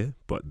of it here,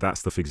 but that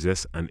stuff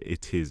exists, and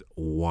it is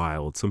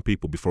wild. Some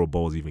people, before a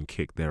ball's even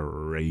kicked, they're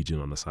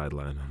raging on the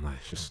sideline. I'm like,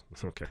 it's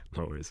okay,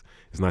 no worries.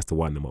 It's nice to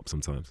wind them up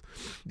sometimes.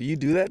 Do you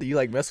do that? Do you,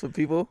 like, mess with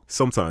people?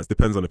 Sometimes.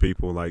 Depends on the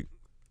people. Like,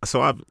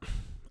 so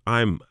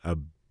I'm a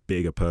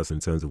bigger person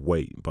in terms of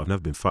weight, but I've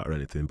never been fat or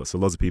anything. But so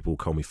lots of people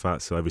call me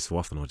fat. So every so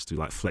often I'll just do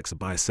like flex a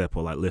bicep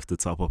or like lift the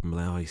top up and be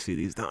like, oh, you see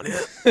these down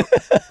here?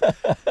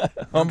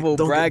 Humble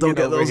bragging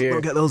over those, here.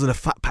 Don't get those in a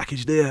fat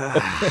package there.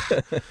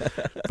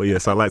 But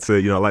yes, I like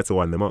to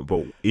wind them up.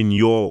 But in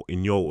your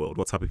world,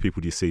 what type of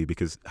people do you see?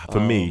 Because for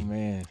me,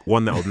 man.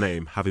 one that I'll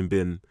name, having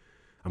been,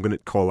 I'm going to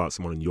call out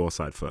someone on your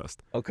side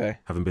first. Okay.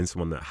 Having been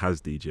someone that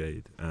has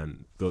DJ'd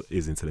and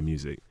is into the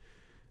music,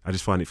 I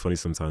just find it funny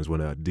sometimes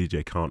when a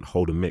DJ can't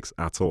hold a mix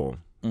at all.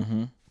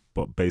 Mm-hmm.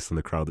 But based on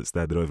the crowd that's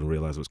there, they don't even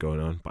realize what's going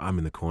on. But I'm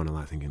in the corner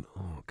like thinking,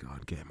 oh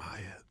God, get him out of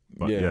here.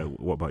 But yeah,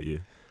 what about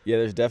you? Yeah,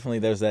 there's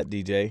that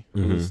DJ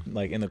who's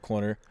like in the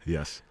corner.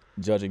 Yes.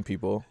 Judging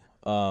people.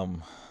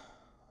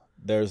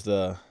 There's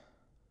there's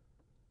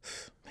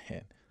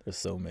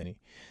so many.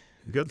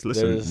 Good.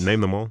 Listen, name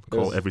them all.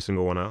 Call every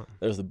single one out.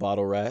 There's the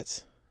bottle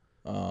rats.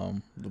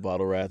 The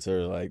bottle rats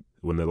are like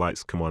when the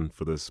lights come on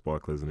for the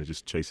sparklers and they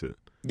just chase it.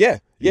 Yeah.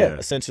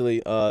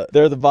 Essentially,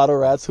 they're the bottle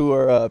rats who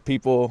are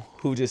people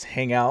who just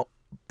hang out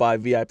by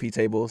VIP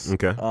tables.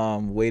 Okay.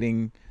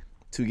 Waiting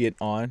to get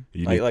on.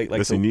 You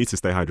need to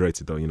stay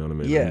hydrated though. You know what I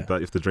mean? Yeah.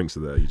 If the drinks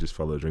are there, you just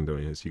follow the drink,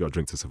 don't you? So you got to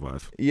drink to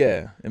survive.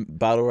 Yeah. And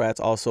bottle rats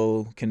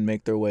also can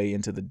make their way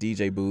into the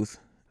DJ booth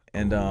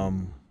and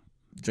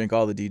drink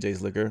all the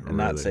DJ's liquor and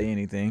not say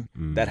anything.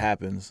 That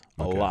happens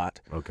a lot.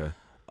 Okay.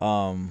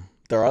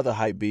 There are the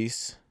hype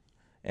beasts,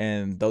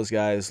 and those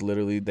guys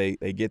literally they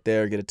get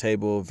there, get a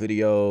table,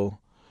 video,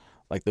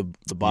 like the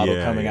bottle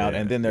coming out,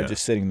 and then they're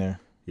just sitting there.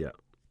 Yeah.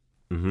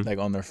 Mm-hmm. Like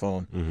on their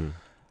phone.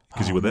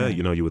 Because you were there,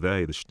 you were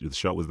there. The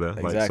shot was there.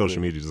 Exactly. Like social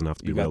media doesn't have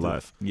to be real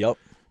life. Yep.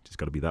 Just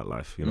got to be that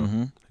life, you know.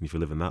 And if you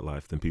live in that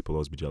life, then people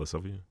always be jealous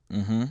of you.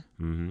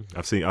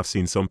 I've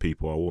seen some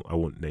people. I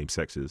won't name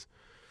sexes.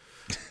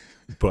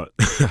 But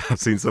I've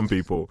seen some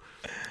people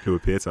who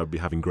appear to be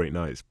having great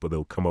nights, but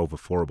they'll come over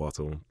for a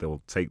bottle,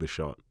 they'll take the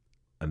shot,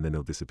 and then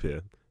they'll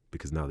disappear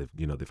because now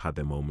they've had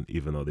their moment,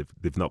 even though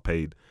they've not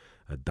paid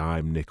a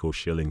dime, nickel,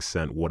 shilling,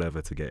 cent,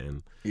 whatever to get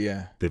in.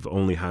 Yeah, they've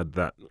only had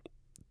that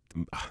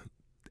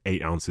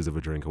 8 ounces of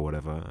a drink or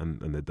whatever, and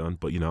they're done.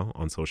 But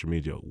on social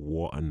media,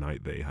 what a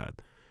night they had.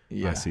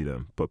 Yeah, I see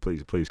them. But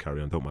please carry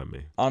on. Don't mind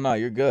me. Oh no,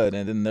 you're good.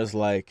 And then there's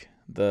like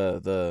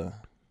the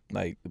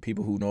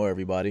people who know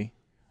everybody.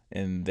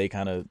 And they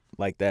kind of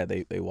like that.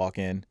 They walk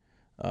in,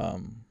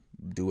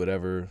 do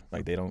whatever.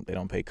 Like they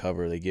don't pay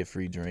cover. They get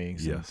free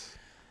drinks. Yes.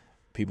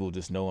 People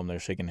just know them. They're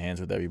shaking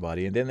hands with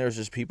everybody. And then there's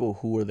just people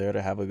who are there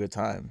to have a good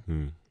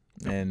time.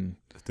 And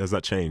does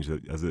that change?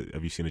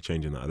 Have you seen a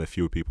change in that? Are there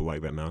fewer people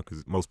like that now?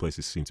 Because most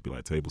places seem to be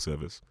like table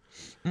service.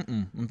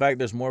 In fact,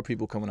 there's more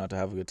people coming out to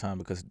have a good time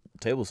because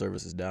table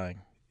service is dying.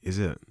 Is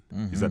it?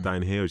 Is that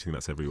dying here, or do you think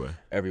that's everywhere?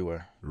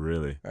 Everywhere.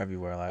 Really?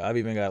 Everywhere. Like I've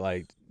even got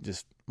like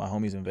just my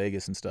homies in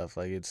Vegas and stuff.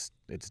 Like it's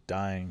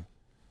dying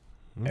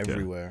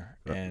everywhere.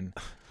 And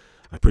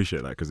I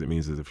appreciate that because it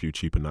means there's a few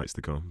cheaper nights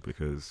to come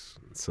because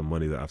some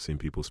money that I've seen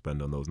people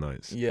spend on those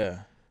nights.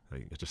 Yeah.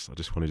 Like I just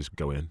want to just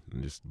go in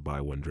and just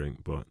buy one drink,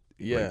 but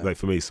like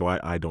for me, so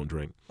I don't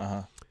drink.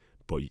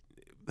 But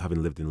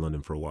having lived in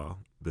London for a while,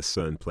 there's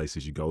certain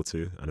places you go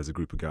to, and as a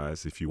group of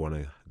guys, if you want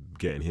to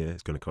get in here,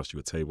 it's going to cost you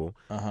a table,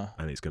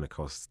 and it's going to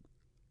cost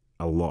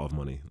a lot of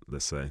money.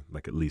 Let's say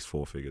like at least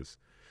 4 figures.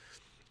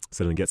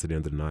 So then get to the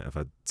end of the night, I've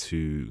had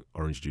 2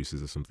 orange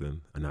juices or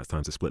something, and now it's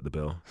time to split the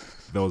bill.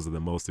 Those are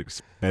the most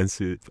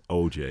expensive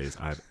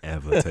OJs I've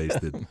ever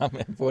tasted. I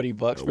meant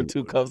 $40 for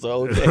 2 cups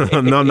of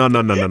OJ.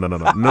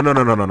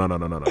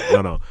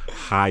 No.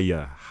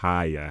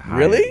 Higher.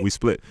 Really? We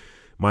split.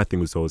 My thing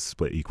was always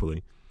split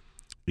equally,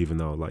 even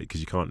though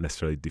because you can't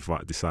necessarily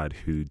decide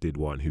who did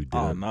what and who didn't.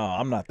 Oh no,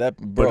 I'm not that.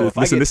 Bro, but if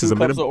listen, I get this 2 is a cups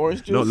minimum. Of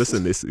orange juice? No,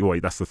 listen.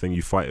 That's the thing.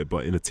 You fight it,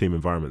 but in a team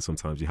environment,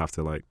 sometimes you have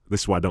to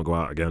This is why I don't go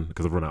out again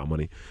because I've run out of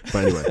money.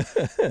 But anyway,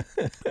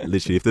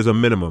 literally, if there's a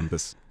minimum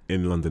that's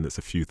in London, it's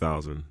a few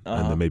thousand,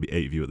 and there may be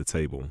 8 of you at the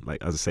table.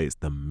 Like as I say, it's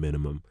the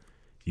minimum.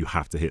 You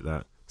have to hit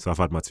that. So I've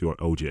had my 2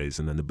 OJs,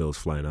 and then the bill's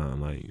flying out.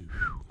 I'm like,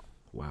 whew,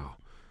 wow.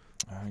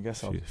 I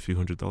guess a few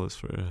 $100s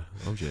for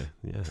OJ.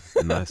 Yeah,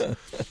 nice.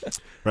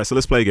 Right, so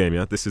let's play a game.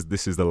 Yeah, this is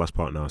the last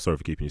part now. Sorry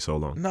for keeping you so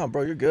long. No,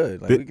 bro, you're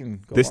good. We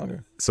can go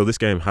longer. So this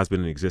game has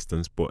been in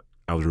existence, but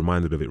I was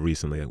reminded of it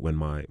recently when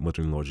my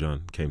mother-in-law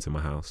John came to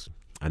my house,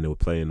 and they were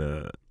playing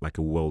a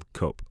World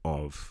Cup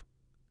of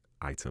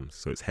items.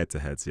 So it's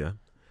head-to-heads. Yeah.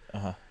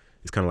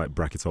 It's kind of like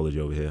bracketology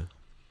over here.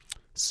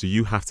 So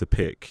you have to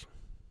pick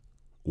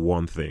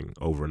one thing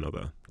over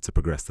another to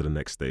progress to the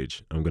next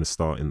stage. I'm going to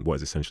start in what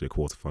is essentially a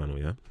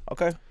quarterfinal, yeah?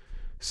 Okay.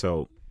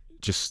 So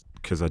just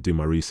because I do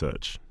my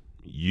research,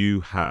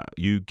 you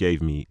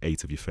gave me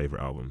 8 of your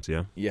favorite albums,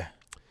 yeah? Yeah.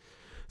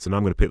 So now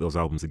I'm going to pit those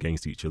albums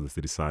against each other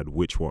to decide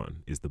which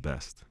one is the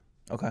best.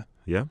 Okay.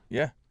 Yeah?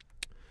 Yeah.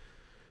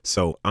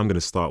 So I'm going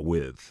to start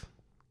with,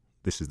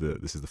 this is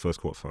the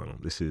first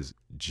quarterfinal. This is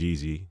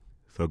Jeezy,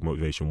 Thug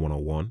Motivation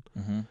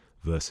 101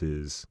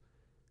 versus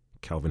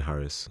Calvin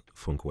Harris,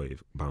 Funk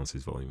Wave,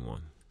 Bounces Volume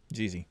 1.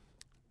 Jeezy.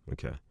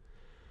 Okay.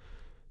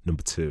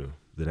 Number 2,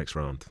 the next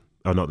round.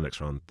 Oh, not the next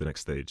round, the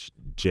next stage.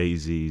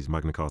 Jay-Z's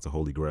Magna Carta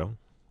Holy Grail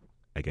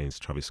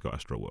against Travis Scott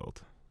Astroworld.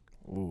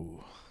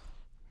 Ooh.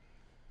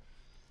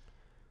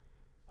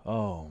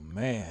 Oh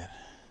man.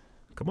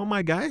 Come on,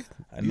 my guy.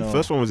 I know. The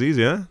first one was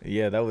easy, huh?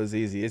 Yeah, that was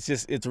easy.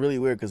 It's really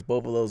weird because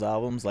both of those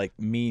albums like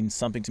mean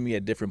something to me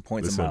at different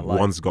points Listen, in my life.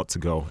 one's got to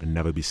go and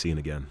never be seen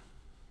again.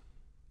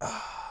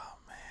 Oh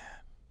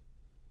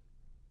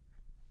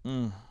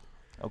man.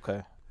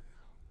 Okay.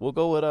 We'll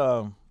go with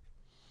Are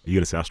you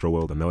gonna say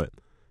Astroworld? I know it.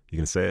 You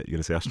gonna say it? You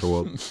gonna say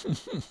Astroworld?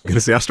 You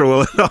gonna say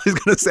Astroworld? No, he's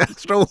gonna say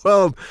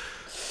Astroworld.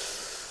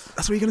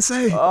 That's what you're gonna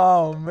say.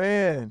 Oh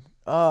man.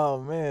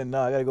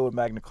 No, I gotta go with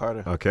Magna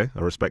Carta. Okay, I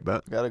respect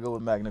that. Gotta go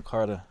with Magna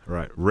Carta.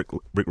 Right, Rick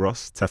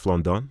Ross,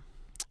 Teflon Don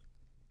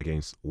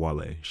against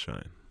Wale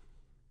Shine.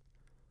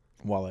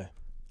 Wale.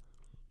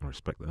 I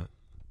respect that.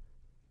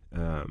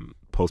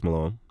 Post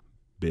Malone,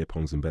 Beer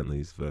Pongs and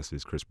Bentleys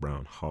versus Chris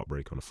Brown,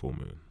 Heartbreak on a Full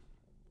Moon.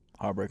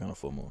 Heartbreak on a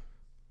Full Moon.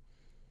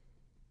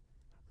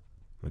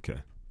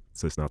 Okay,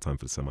 so it's now time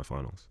for the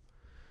semifinals.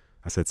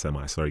 I said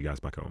semi. Sorry, guys,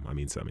 back home. I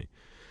mean semi.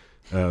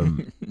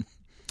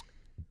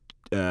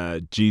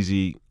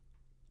 Jeezy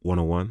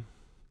 101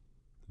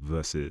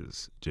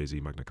 versus Jay-Z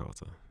Magna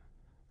Carta.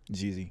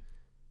 Jeezy.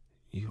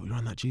 You're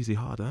on that Jeezy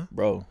hard, huh?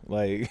 Bro,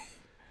 like.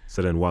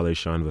 So then Wale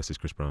Shine versus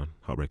Chris Brown,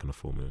 Heartbreak on a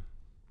Full Moon.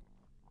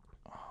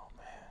 Oh,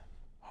 man.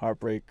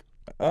 Heartbreak.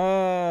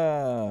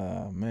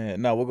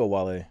 Man. No, we'll go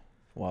Wale.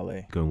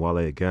 Going Wale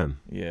again?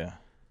 Yeah.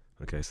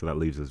 Okay, so that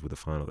leaves us with the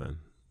final then.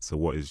 So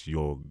what is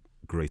your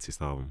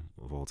greatest album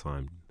of all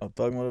time? A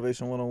Thug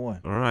Motivation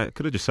 101. All right,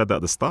 could have just said that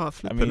at the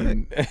start. I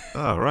mean,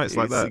 oh, right, it's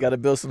like that. You got to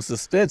build some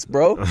suspense,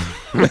 bro.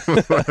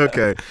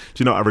 Okay. Do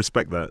you know, I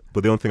respect that.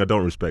 But the only thing I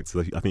don't respect is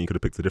I think you could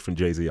have picked a different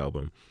Jay-Z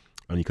album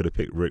and you could have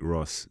picked Rick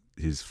Ross,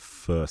 his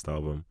first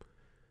album.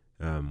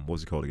 What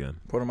was it called again?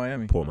 Port of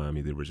Miami,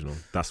 the original.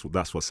 That's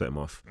what set him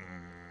off.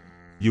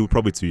 You were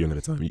probably too young at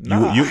the time.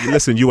 Nah. You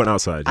listen, you went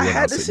outside. I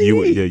had the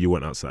CD. You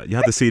went outside. You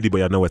had the CD, but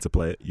you had nowhere to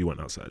play it. You went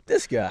outside.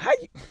 This guy, how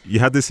you... You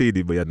had the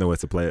CD, but you had nowhere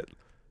to play it.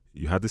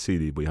 You had the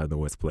CD, but you had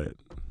nowhere to play it.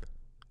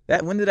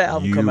 When did that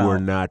album come out? You were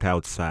not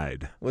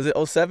outside. Was it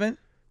 07?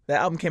 That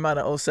album came out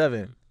in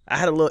 07. I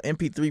had a little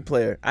MP3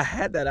 player. I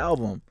had that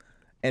album.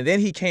 And then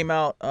he came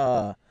out,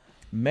 the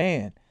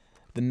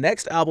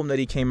next album that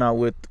he came out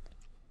with,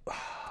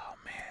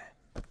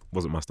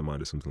 Wasn't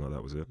Mastermind or something like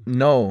that, was it?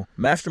 No.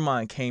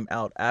 Mastermind came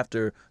out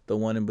after the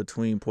one in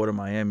between Port of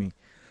Miami.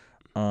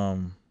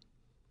 Hold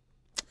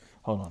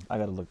on. I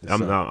got to look this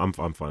up. No, I'm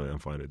fine.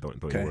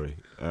 Don't you worry.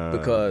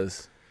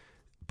 Because...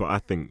 But I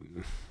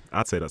think...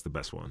 I'd say that's the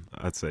best one.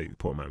 I'd say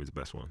Port of Miami is the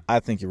best one. I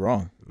think you're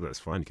wrong. That's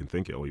fine. You can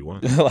think it all you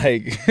want.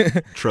 Like...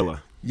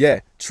 Triller.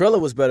 Yeah. Triller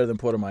was better than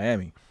Port of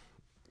Miami.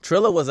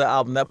 Triller was an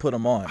album that put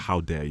him on.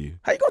 How dare you?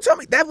 How you gonna tell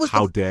me that was?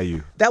 How dare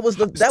you? That was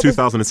the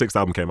 2006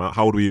 album came out.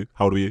 How old were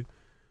you?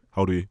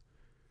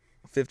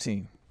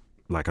 15.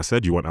 Like I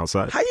said, you went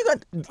outside. How you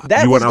gonna?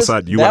 That you was went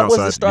outside. You that went outside.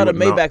 That was the start of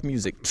Maybach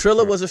music.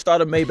 Triller was the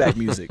start of Maybach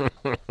music.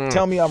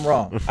 Tell me I'm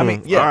wrong. I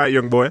mean, yeah. All right,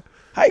 young boy.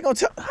 How you gonna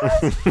tell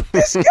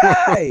this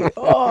guy?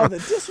 Oh, the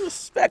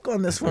disrespect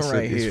on this one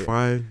right here.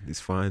 It's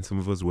fine. Some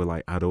of us were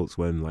like adults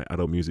when like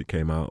adult music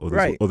came out.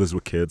 Others were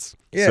kids.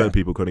 Yeah. Certain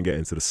people couldn't get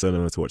into the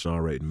cinema to watch an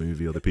R-rated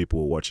movie. Other people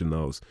were watching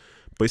those.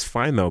 But it's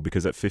fine though,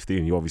 because at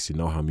 15 you obviously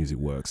know how music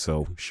works.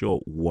 So sure,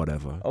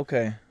 whatever.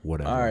 Okay.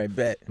 Whatever. All right,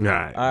 bet. All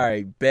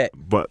right, bet.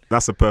 But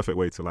that's a perfect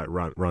way to like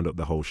round up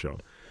the whole show.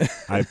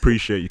 I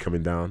appreciate you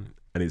coming down.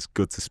 And it's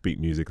good to speak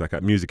music.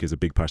 Like music is a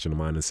big passion of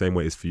mine. The same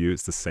way it's for you,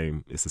 it's the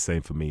same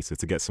for me. So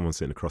to get someone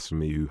sitting across from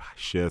me who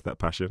shares that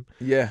passion,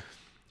 yeah,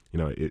 you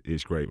know,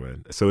 it's great,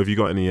 man. So have you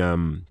got any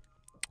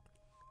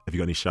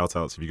shout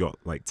outs? Have you got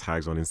like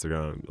tags on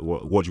Instagram?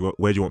 Where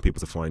do you want people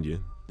to find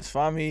you? Just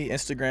find me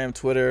Instagram,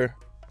 Twitter.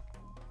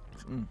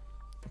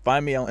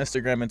 Find me on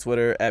Instagram and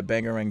Twitter at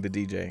Bangarang the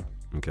DJ.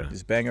 Okay.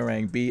 Just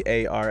Bangarang,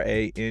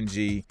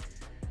 BARANG.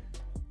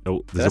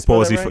 Oh, there's a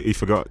pause. He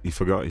forgot his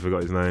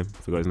name.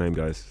 Forgot his name,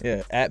 guys.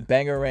 Yeah, at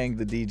Bangarang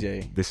the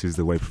DJ. This is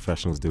the way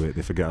professionals do it.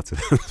 They forget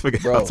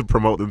how to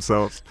promote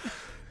themselves.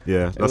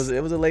 Yeah, it was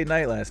a late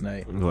night last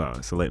night. Well,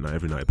 it's a late night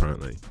every night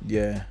apparently.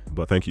 Yeah.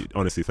 But thank you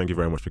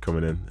very much for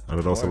coming in, and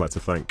I'd also like to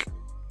thank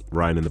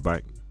Ryan in the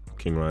back,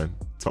 King Ryan,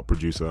 top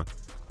producer,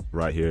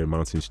 right here in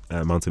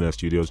Mountain Air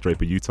Studios,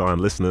 Draper, Utah,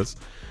 and listeners.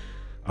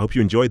 I hope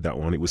you enjoyed that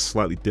one. It was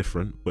slightly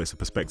different, but it's a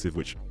perspective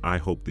which I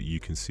hope that you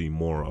can see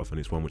more of, and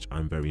it's one which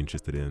I'm very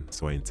interested in,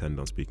 so I intend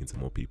on speaking to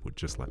more people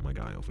just like my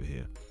guy over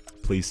here.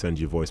 Please send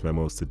your voice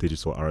memos to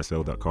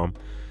digitalrsl.com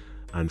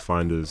and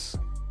find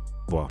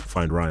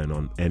Ryan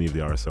on any of the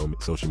RSL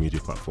social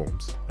media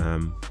platforms.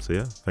 So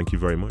yeah, thank you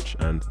very much,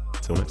 and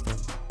until next time.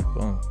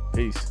 Boom.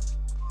 Peace.